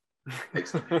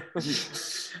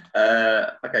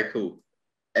 Okay, cool.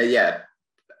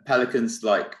 Pelicans,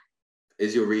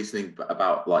 is your reasoning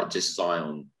about just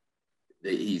Zion,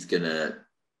 that he's going to,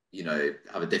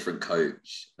 have a different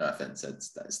coach? No offense,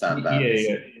 Stan Vance.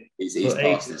 Yeah. He's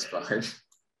past his prime.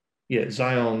 Yeah,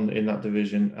 Zion in that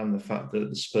division, and the fact that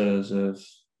the Spurs have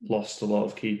lost a lot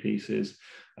of key pieces,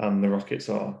 and the Rockets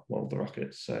are the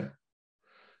Rockets. So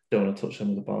don't want to touch them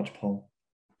with a barge pole.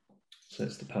 So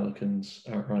it's the Pelicans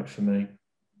outright for me.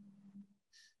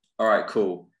 All right,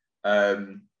 cool.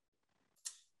 Buzz,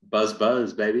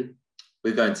 baby.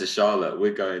 We're going to Charlotte.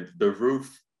 The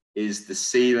roof is the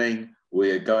ceiling.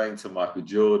 We are going to Michael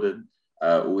Jordan.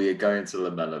 We are going to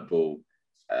LaMelo Ball.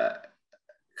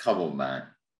 Come on, man.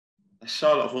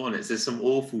 Charlotte Hornets. There's some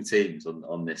awful teams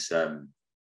on this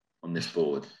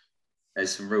board.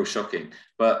 There's some real shocking.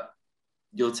 But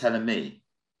you're telling me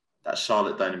that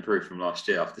Charlotte don't improve from last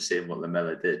year after seeing what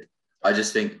LaMelo did? I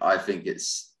think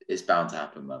it's bound to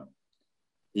happen, man.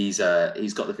 He's got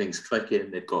the things clicking.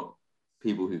 They've got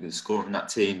people who can score in that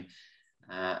team,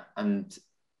 and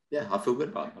yeah, I feel good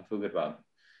about him.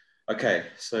 Okay,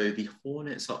 so the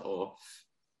Hornets are off.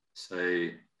 So,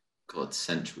 God,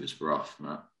 Central is rough,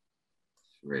 Matt.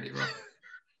 It's really rough.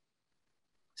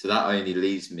 So that only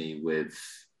leaves me with,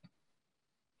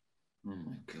 oh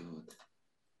my God.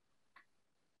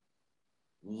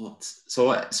 What?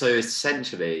 So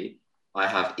essentially, I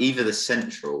have either the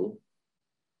Central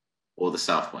or the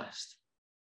Southwest.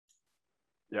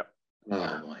 Yep.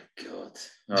 Oh my God.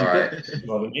 All right.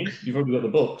 Haven't you? You've already got the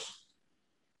Bucks.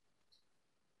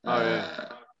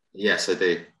 Yes, I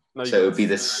do. No, So it would be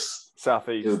this.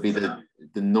 Southeast. It would be the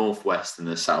Northwest and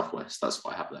the Southwest. That's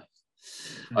what I have left.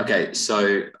 Okay,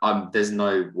 so there's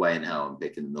no way in hell I'm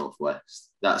picking the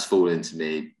Northwest. That's fallen to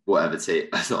me. Whatever team.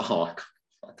 I thought,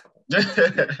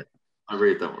 I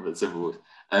really don't want the Timberwolves.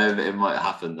 It might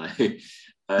happen though.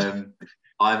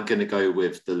 I'm going to go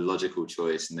with the logical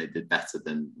choice, and they did better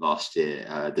than last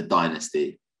year. The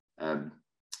Dynasty. Ed,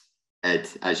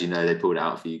 as you know, they pulled it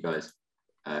out for you guys.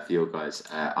 For your guys,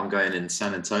 I'm going in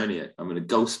San Antonio. I'm going to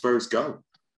go Spurs, go.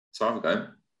 So I'm going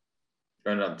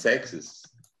down Texas.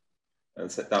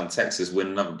 Down Texas, win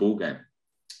another ball game.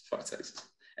 Fuck Texas.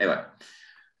 Anyway,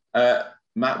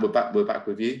 Matt, we're back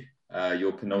with you.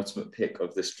 Your penultimate pick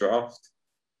of this draft.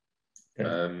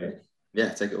 Okay. Yeah,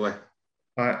 take it away.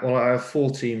 I have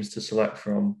 4 teams to select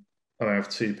from, and I have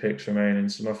 2 picks remaining.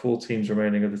 So my 4 teams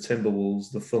remaining are the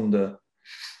Timberwolves, the Thunder,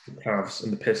 the Cavs,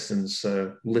 and the Pistons.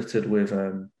 So littered with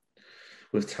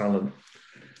talent.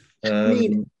 I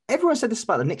mean, everyone said this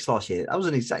about the Knicks last year. I was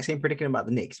in the exact same predicament about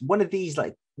the Knicks. One of these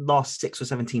like last 6 or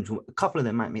 7 teams, a couple of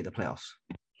them might make the playoffs.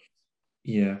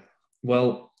 Yeah.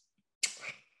 Well,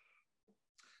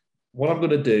 what I'm going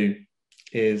to do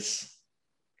is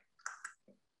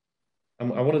I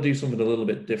want to do something a little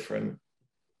bit different.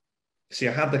 See,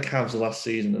 I had the Cavs last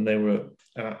season and they were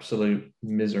an absolute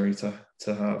misery to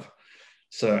have.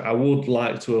 So I would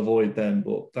like to avoid them,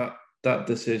 but that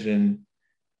decision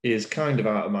is kind of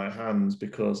out of my hands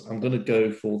because I'm going to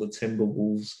go for the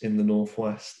Timberwolves in the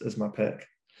Northwest as my pick.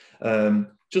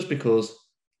 Just because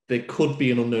they could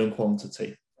be an unknown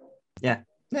quantity. Yeah,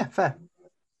 fair.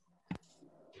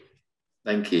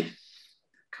 Thank you.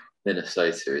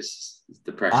 Minnesota is a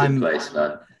depressing place,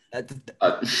 man.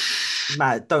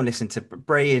 Matt, don't listen to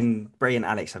Bray and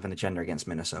Alex have an agenda against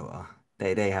Minnesota.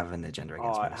 They have an agenda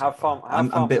against Minnesota. Have fun.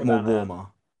 I'm a bit more warmer.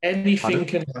 Anything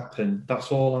can happen.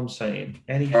 That's all I'm saying.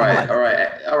 Anything. All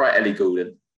right, Ellie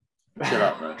Goulding. Shut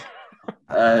up, man.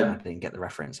 I didn't get the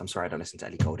reference. I'm sorry, I don't listen to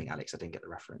Ellie Goulding, Alex. I didn't get the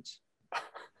reference.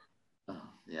 Oh,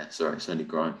 yeah, sorry. It's only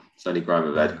grime. It's only grime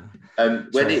with Ed.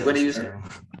 When he was.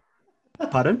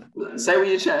 Pardon? Say with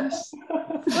your chest.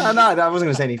 No, I wasn't going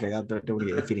to say anything. I don't want to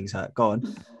get your feelings hurt. Go on.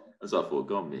 That's what I thought.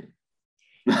 Go on, mate.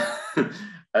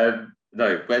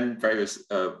 No, when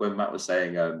Matt was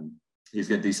saying he's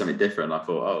going to do something different, I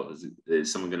thought,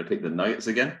 is someone going to pick the Nuggets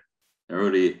again? They're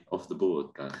already off the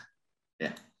board.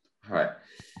 Yeah. All right.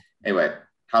 Anyway,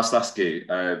 House Lasky,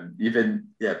 you've been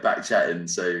back chatting,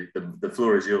 so the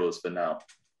floor is yours for now.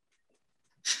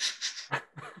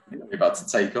 You're about to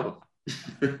take off.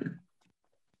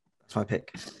 That's my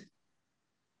pick.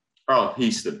 Oh,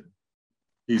 Houston.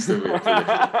 Very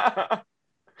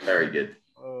good.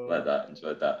 Like that.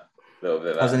 Enjoyed that. A little bit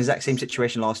of that. I was in the exact same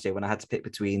situation last year when I had to pick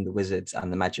between the Wizards and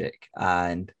the Magic,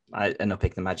 and I ended up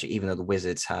picking the Magic, even though the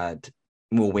Wizards had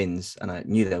more wins, and I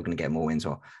knew they were going to get more wins.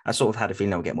 Or I sort of had a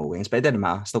feeling they would get more wins, but it didn't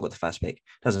matter. I still got the first pick.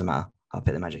 Doesn't matter. I'll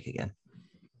pick the Magic again.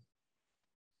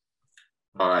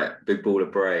 All right, big baller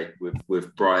Bray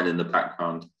with Brian in the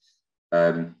background.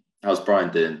 How's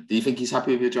Brian doing? Do you think he's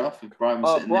happy with your draft? If Brian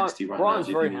was sitting next to you right Brian's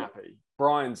now, very happy.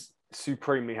 Brian's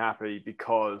supremely happy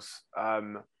because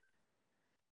I've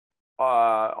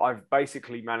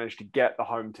basically managed to get the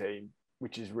home team,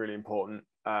 which is really important.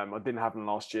 I didn't have them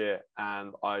last year,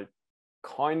 and I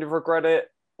kind of regret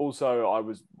it. Also, I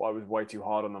was way too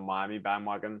hard on the Miami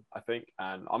bandwagon, I think,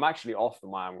 and I'm actually off the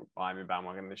Miami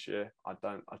bandwagon this year. I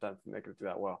don't think they're going to do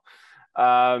that well.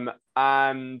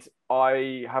 And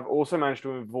I have also managed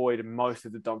to avoid most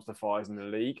of the dumpster fires in the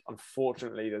league.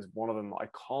 Unfortunately, there's one of them that I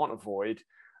can't avoid,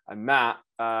 and that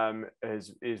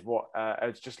is what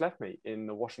has just left me in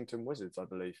the Washington Wizards, I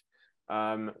believe.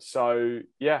 I've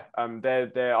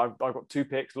got 2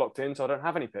 picks locked in, so I don't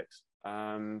have any picks. So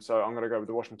I'm going to go with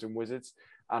the Washington Wizards,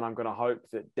 and I'm going to hope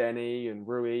that Denny and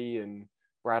Rui and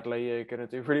Bradley are going to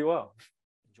do really well.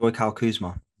 Enjoy Kyle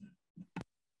Kuzma.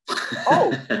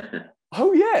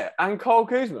 Oh yeah, and Kyle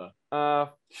Kuzma.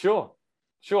 Sure.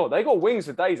 They got wings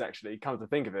for days, actually, come to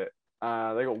think of it.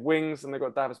 They got wings and they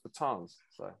got Davis Bertans.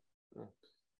 So, yeah.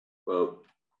 Well,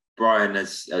 Brian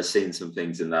has seen some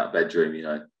things in that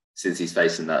bedroom, since he's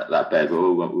facing that bed. We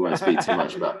won't speak too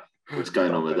much about what's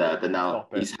going on with that. But now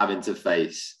he's having to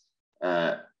face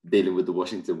dealing with the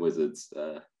Washington Wizards.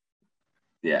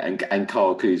 And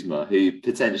Kyle Kuzma, who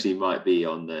potentially might be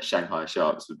on the Shanghai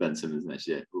Sharks with Ben Simmons next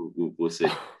year. We'll see.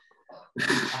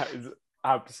 That is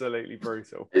absolutely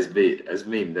brutal. It's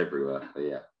memed everywhere.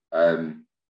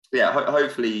 But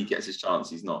hopefully he gets his chance.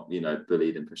 He's not,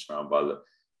 bullied and pushed around by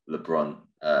LeBron.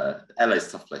 LA's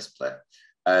a tough place to play.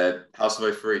 House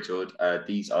of 03, George.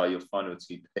 These are your final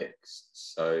 2 picks.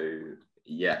 So,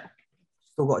 yeah.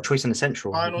 Still got a choice in the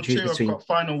Central. Final 2, I've got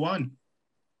final 1.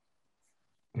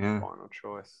 Yeah. Final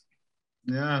choice.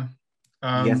 Yeah. You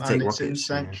have to and take it's Rockets, in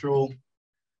Central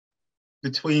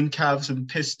between Cavs and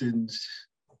Pistons.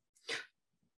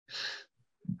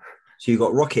 So you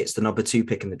got Rockets, the number 2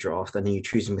 pick in the draft, and then you're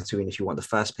choosing between if you want the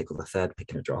first pick or the 3rd pick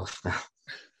in the draft.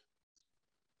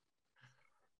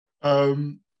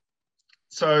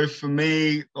 So for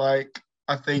me, I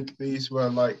think these were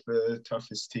the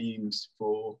toughest teams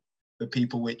for the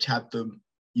people which had them.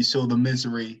 You saw the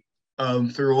misery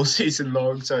through all season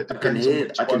long. So it depends on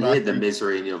which I can one hear the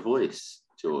misery in your voice,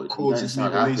 George. causes me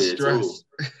the least stress.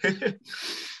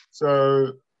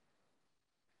 So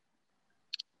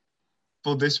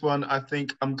for this one, I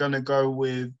think I'm going to go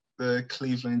with the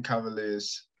Cleveland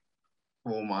Cavaliers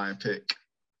for my pick.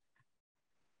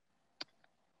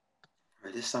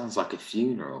 This sounds like a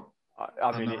funeral.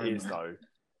 I mean, it is though.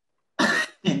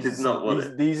 He does not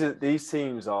want it. These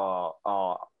teams are,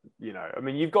 I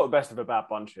mean, you've got the best of a bad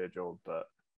bunch here, George, but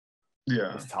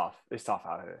yeah, it's tough. It's tough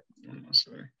out here.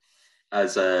 Honestly.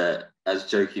 As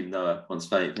Joakim Noah once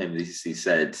famously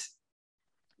said,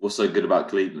 "What's so good about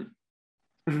Cleveland?"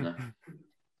 No.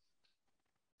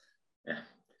 Yeah,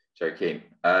 Joakim.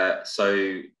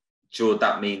 So, George,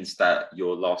 that means that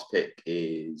your last pick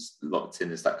is locked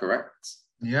in. Is that correct?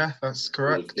 Yeah, that's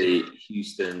correct. With the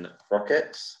Houston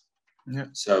Rockets. Yeah.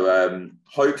 So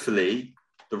hopefully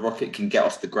the Rocket can get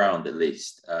off the ground at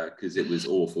least, because it was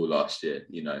awful last year.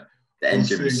 The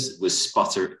engine was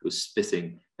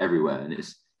spitting everywhere, and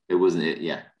it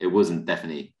wasn't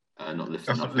definitely not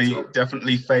lifting up.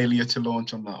 Definitely failure to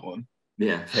launch on that one.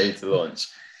 Yeah, failure to launch.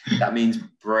 That means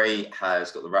Bray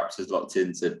has got the Raptors locked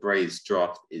in. So Bray's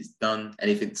draft is done.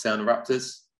 Anything to say on the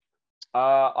Raptors?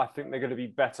 I think they're going to be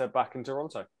better back in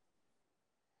Toronto.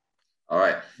 All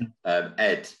right.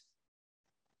 Ed,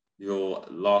 your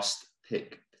last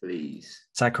pick, please.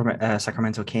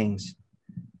 Sacramento Kings.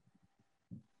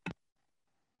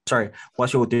 Sorry,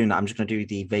 whilst you're doing that, I'm just going to do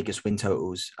the Vegas win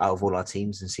totals out of all our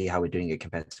teams and see how we're doing it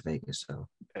compared to Vegas. So,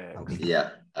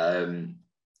 yeah.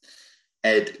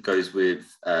 Ed goes with,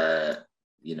 the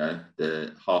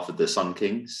half of the Sun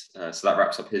Kings. So that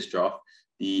wraps up his draft.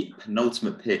 The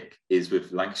penultimate pick is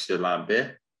with Lancashire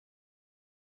Lambeer.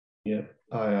 Yeah,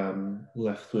 I am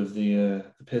left with the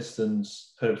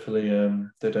Pistons. Hopefully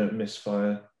they don't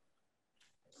misfire.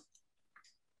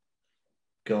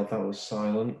 God, that was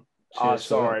silent.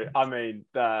 Sorry. I mean,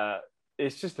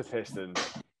 it's just the Pistons.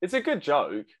 It's a good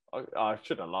joke. I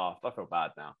shouldn't have laughed. I feel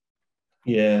bad now.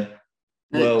 Yeah.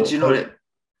 Well, do you know what it?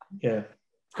 Yeah.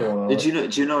 Go on, do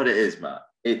you know what it is, Matt?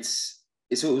 It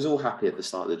was all happy at the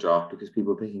start of the draft because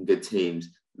people are picking good teams.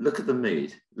 Look at the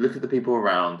mood. Look at the people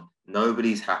around.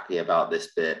 Nobody's happy about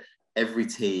this bit. Every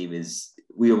team is.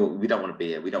 We don't want to be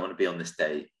here. We don't want to be on this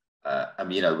day.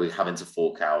 We're having to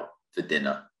fork out for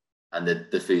dinner, and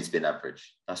the food's been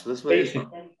average. That's what it is.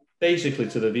 Basically,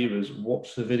 to the viewers,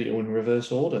 watch the video in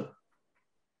reverse order.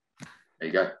 There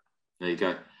you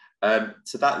go.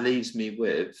 So that leaves me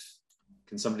with.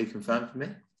 Can somebody confirm for me?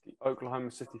 The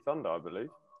Oklahoma City Thunder, I believe.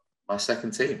 My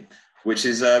second team, which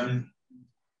is the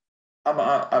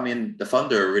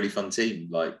Thunder are a really fun team.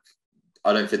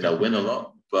 I don't think they'll win a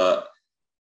lot, but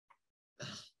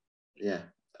yeah,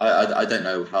 I don't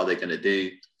know how they're going to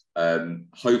do.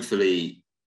 Hopefully,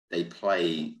 they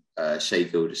play Shai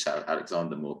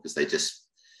Gilgeous-Alexander more because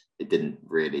it didn't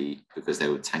really because they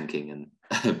were tanking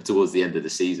and towards the end of the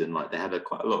season, they had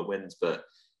quite a lot of wins, but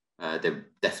they're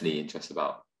definitely interested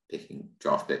about picking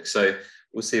draft picks. So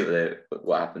we'll see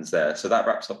what happens there. So that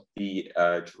wraps up the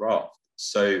draft.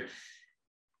 So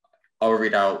I'll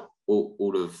read out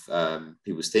all of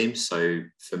people's teams. So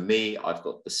for me, I've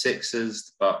got the Sixers,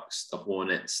 the Bucks, the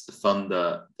Hornets, the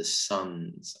Thunder, the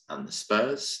Suns, and the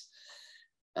Spurs.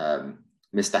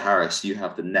 Mr. Harris, you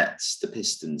have the Nets, the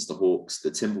Pistons, the Hawks, the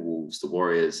Timberwolves, the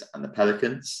Warriors, and the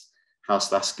Pelicans. House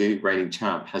Lasku, reigning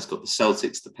champ, has got the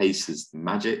Celtics, the Pacers, the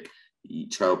Magic, the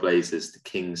Trailblazers, the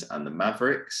Kings, and the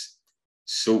Mavericks.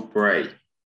 Salt Bray,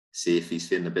 see if he's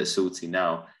feeling a bit salty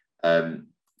now.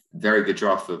 Very good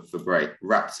draft for Bray.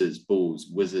 Raptors, Bulls,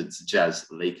 Wizards, Jazz,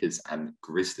 Lakers, and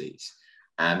Grizzlies.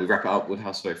 And we wrap it up with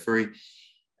House of 03.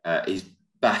 He's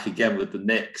back again with the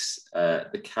Knicks,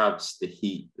 the Cavs, the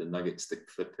Heat, the Nuggets, the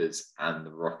Clippers, and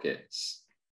the Rockets.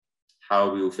 How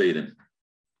are we all feeling?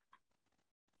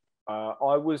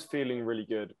 I was feeling really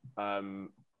good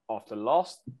after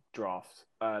last draft,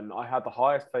 and I had the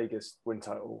highest Vegas win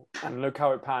total, and look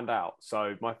how it panned out.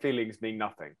 So my feelings mean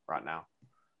nothing right now.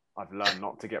 I've learned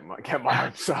not to get my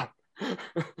hopes up.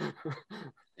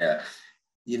 Yeah,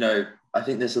 you know, I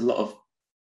think there's a lot of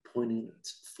poignant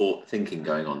thinking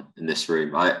going on in this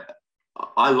room.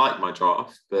 I like my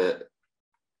draft, but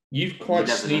you've quite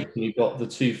sneakily got the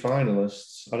 2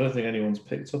 finalists. I don't think anyone's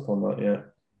picked up on that yet.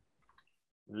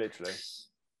 Literally.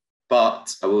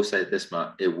 But I will say this,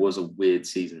 Matt, it was a weird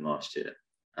season last year.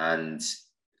 And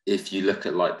if you look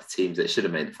at like the teams that should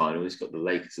have made the final, it's got the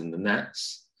Lakers and the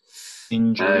Nets.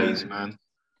 Injuries, man.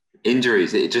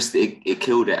 Injuries, it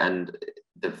killed it. And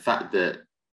the fact that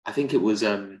I think it was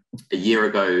a year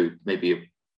ago, maybe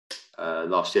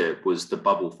last year, was the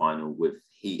bubble final with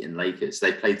Heat and Lakers.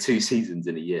 They played 2 seasons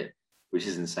in a year, which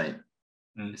is insane,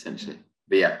 essentially.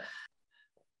 But yeah,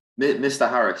 Mr.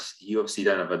 Harris, you obviously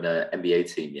don't have an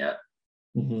NBA team yet.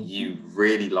 Mm-hmm. You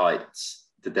really liked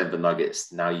the Denver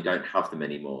Nuggets. Now you don't have them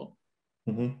anymore.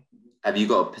 Mm-hmm. Have you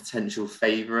got a potential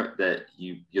favorite that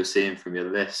you're seeing from your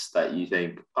list that you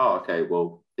think, oh, okay,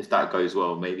 well, if that goes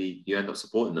well, maybe you end up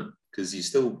supporting them because you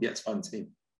still yet to find a team?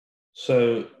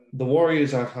 So the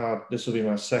Warriors I've had, this will be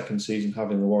my second season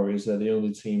having the Warriors. They're the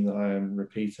only team that I am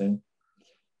repeating.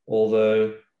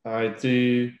 Although I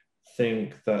do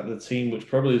think that the team which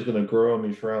probably is going to grow on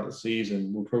me throughout the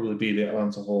season will probably be the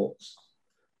Atlanta Hawks.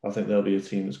 I think they'll be a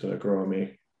team that's going to grow on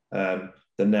me.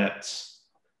 The Nets,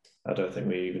 I don't think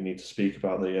we even need to speak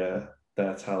about their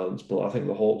talents, but I think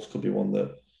the Hawks could be one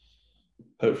that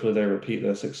hopefully they repeat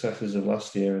their successes of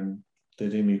last year and they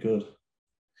do me good.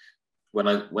 When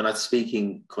I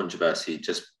speaking controversy,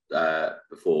 just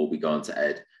before we go on to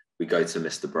Ed, we go to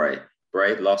Mr. Bray.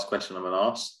 Bray, last question I'm going to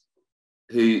ask.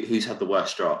 Who's had the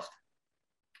worst draft?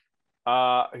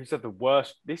 Who said the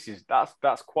worst?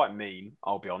 That's quite mean,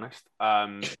 I'll be honest.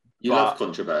 You love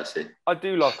controversy. I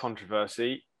do love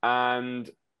controversy, and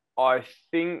I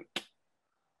think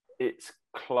it's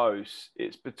close.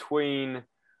 It's between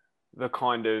the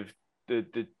kind of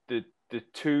the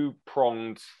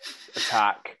 2-pronged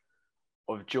attack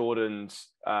of Jordan's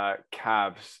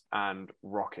Cavs and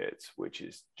Rockets, which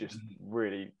is just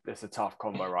really, it's a tough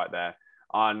combo right there.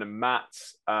 And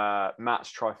Matt's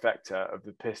trifecta of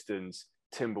the Pistons,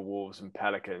 Timberwolves, and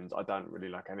Pelicans. I don't really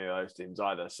like any of those teams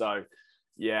either. So,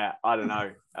 yeah, I don't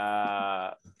know.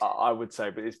 I would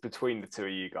say, but it's between the two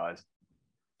of you guys.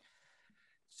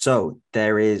 So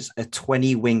there is a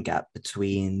 20 win gap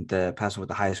between the person with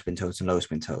the highest win total and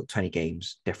lowest win total, 20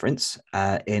 games difference.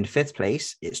 In 5th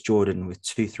place, it's Jordan with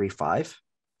 235.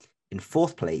 In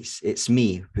 4th place, it's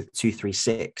me with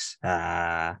 236. In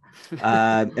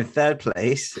 3rd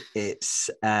place, it's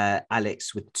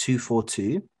Alex with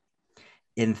 242.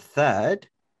 In 3rd,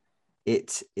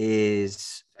 it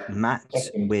is Matt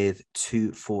with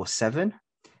 247.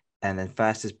 And then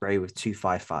 1st is Bray with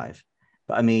 255.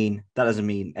 But I mean, that doesn't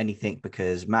mean anything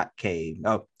because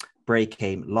Bray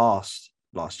came last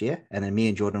year. And then me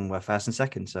and Jordan were 1st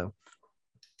and 2nd. So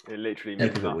it literally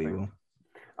means nothing.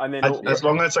 And then as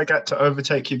long as I get to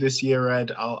overtake you this year,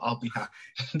 Ed, I'll be happy.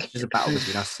 It's a battle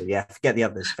between us two. Yeah, forget the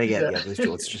others. The others,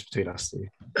 George. It's just between us two.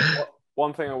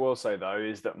 One thing I will say, though,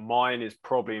 is that mine is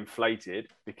probably inflated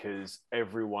because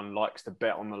everyone likes to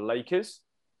bet on the Lakers.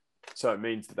 So it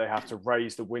means that they have to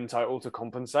raise the win total to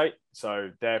compensate.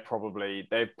 So they've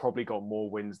probably got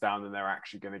more wins down than they're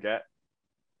actually going to get.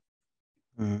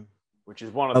 Mm. Which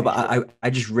is one of the. But I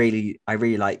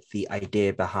really like the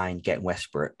idea behind getting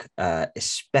Westbrook,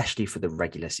 especially for the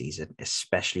regular season,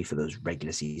 especially for those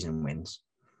regular season wins.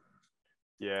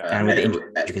 Yeah, and with the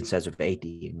injury concerns with AD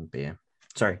and beer.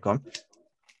 Sorry, go on.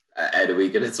 Ed, are we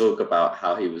going to talk about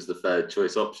how he was the 3rd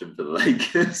choice option for the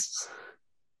Lakers?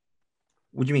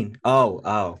 What do you mean?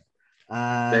 Oh.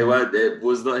 They weren't. It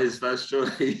was not his first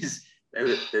choice. It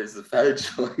was the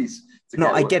 3rd choice.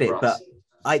 No, I get it, but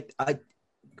I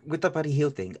with the Buddy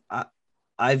Hield thing,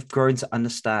 I've grown to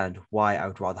understand why I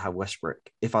would rather have Westbrook.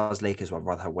 If I was Lakers, I'd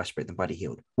rather have Westbrook than Buddy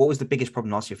Hield. What was the biggest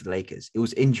problem last year for the Lakers? It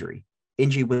was injury.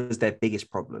 Injury was their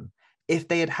biggest problem. If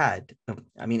they had,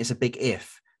 I mean, it's a big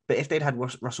if, but if they'd had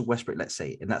Russell Westbrook, let's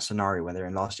say, in that scenario where they're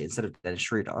in last year, instead of Dennis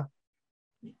Schroeder,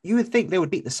 you would think they would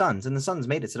beat the Suns, and the Suns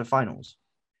made it to the finals.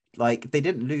 Like, they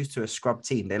didn't lose to a scrub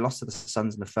team. They lost to the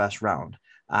Suns in the 1st round.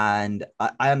 And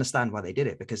I understand why they did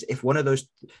it, because if one of those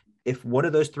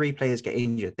 3 players get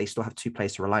injured, they still have 2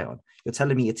 players to rely on. You're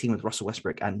telling me a team with Russell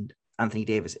Westbrook and Anthony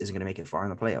Davis isn't going to make it far in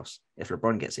the playoffs if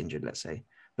LeBron gets injured, let's say.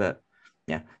 But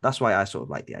yeah, that's why I sort of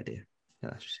like the idea. Yeah,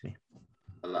 that's just me.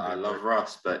 I love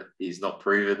Russ, but he's not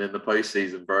proven in the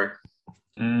postseason, bro.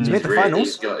 He's made the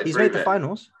finals. He's made the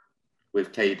finals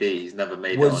with KD. He's never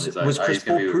made it on his own. Was Chris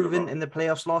Paul proven in the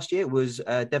playoffs last year? Was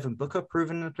Devin Booker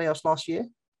proven in the playoffs last year?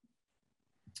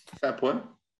 Fair point.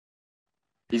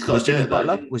 He's got Jimmy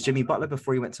Butler. Was Jimmy Butler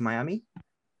before he went to Miami?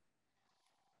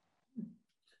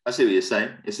 I see what you're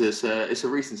saying. It's a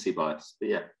recency bias, but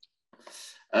yeah.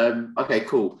 Okay,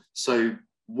 cool. So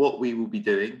what we will be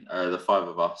doing, the five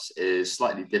of us, is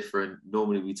slightly different.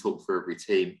 Normally we talk for every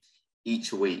team.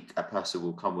 Each week, a person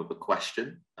will come with a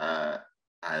question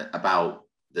about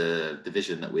the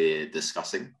division that we're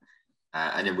discussing,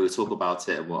 and then we'll talk about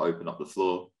it and we'll open up the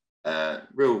floor.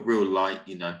 Real light,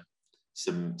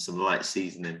 some light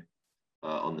seasoning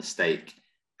on the steak,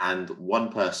 and one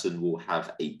person will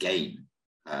have a game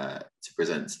to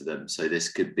present to them. So this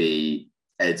could be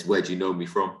Ed's "Where do you know me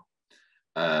from?"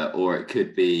 Or it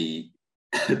could be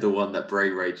the one that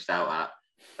Bray raged out at,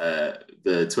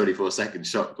 the 24-second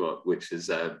shot clock, which is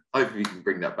hopefully we can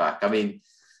bring that back. I mean,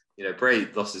 Bray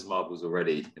lost his marbles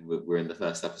already, and we're in the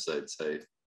first episode, so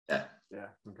yeah,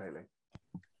 completely.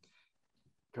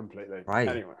 Right.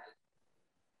 Anyway.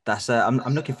 That's I'm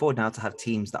looking forward now to have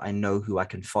teams that I know who I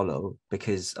can follow,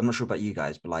 because I'm not sure about you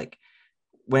guys, but like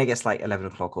when it gets like 11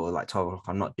 o'clock or like 12 o'clock,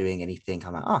 I'm not doing anything.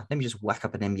 I'm like, let me just whack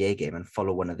up an NBA game and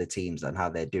follow one of the teams and how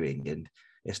they're doing. And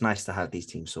it's nice to have these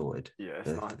teams sorted. Yeah, it's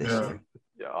nice.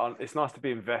 It's nice to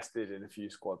be invested in a few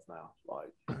squads now.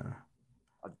 Like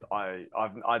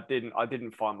I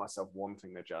didn't find myself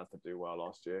wanting the Jazz to do well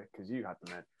last year because you had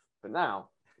them in, but now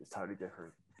it's totally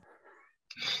different.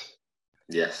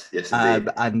 Yes, indeed.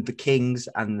 And the Kings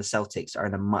and the Celtics are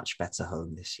in a much better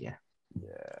home this year.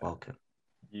 Yeah. Welcome.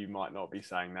 You might not be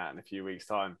saying that in a few weeks'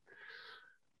 time.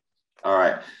 All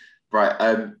right.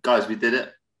 Guys, we did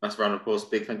it. Nice round of applause.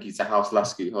 Big thank you to House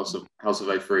Lasky, House of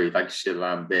 03, Lancashire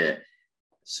Lambert,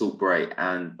 Salt Bray,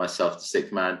 and myself, the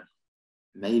sixth man.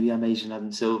 Maybe I'm Asian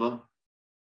Adam Silver.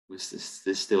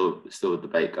 There's still a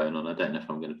debate going on. I don't know if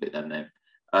I'm going to pick that name.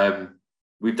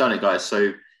 We've done it, guys.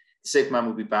 So Sixth Man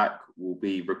will be back. We'll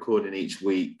be recording each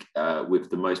week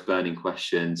with the most burning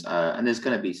questions. And there's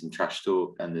going to be some trash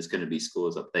talk and there's going to be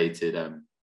scores updated. We're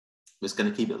just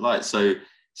going to keep it light. So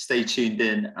stay tuned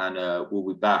in and we'll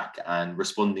be back and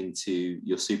responding to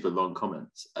your super long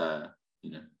comments, that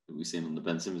we've seen on the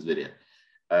Ben Simmons video.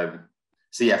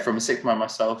 So yeah, from a Sixth Man,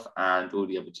 myself and all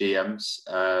the other GMs,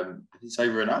 it's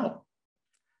over and out.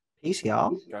 Peace,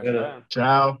 y'all. Ciao.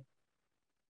 Ciao.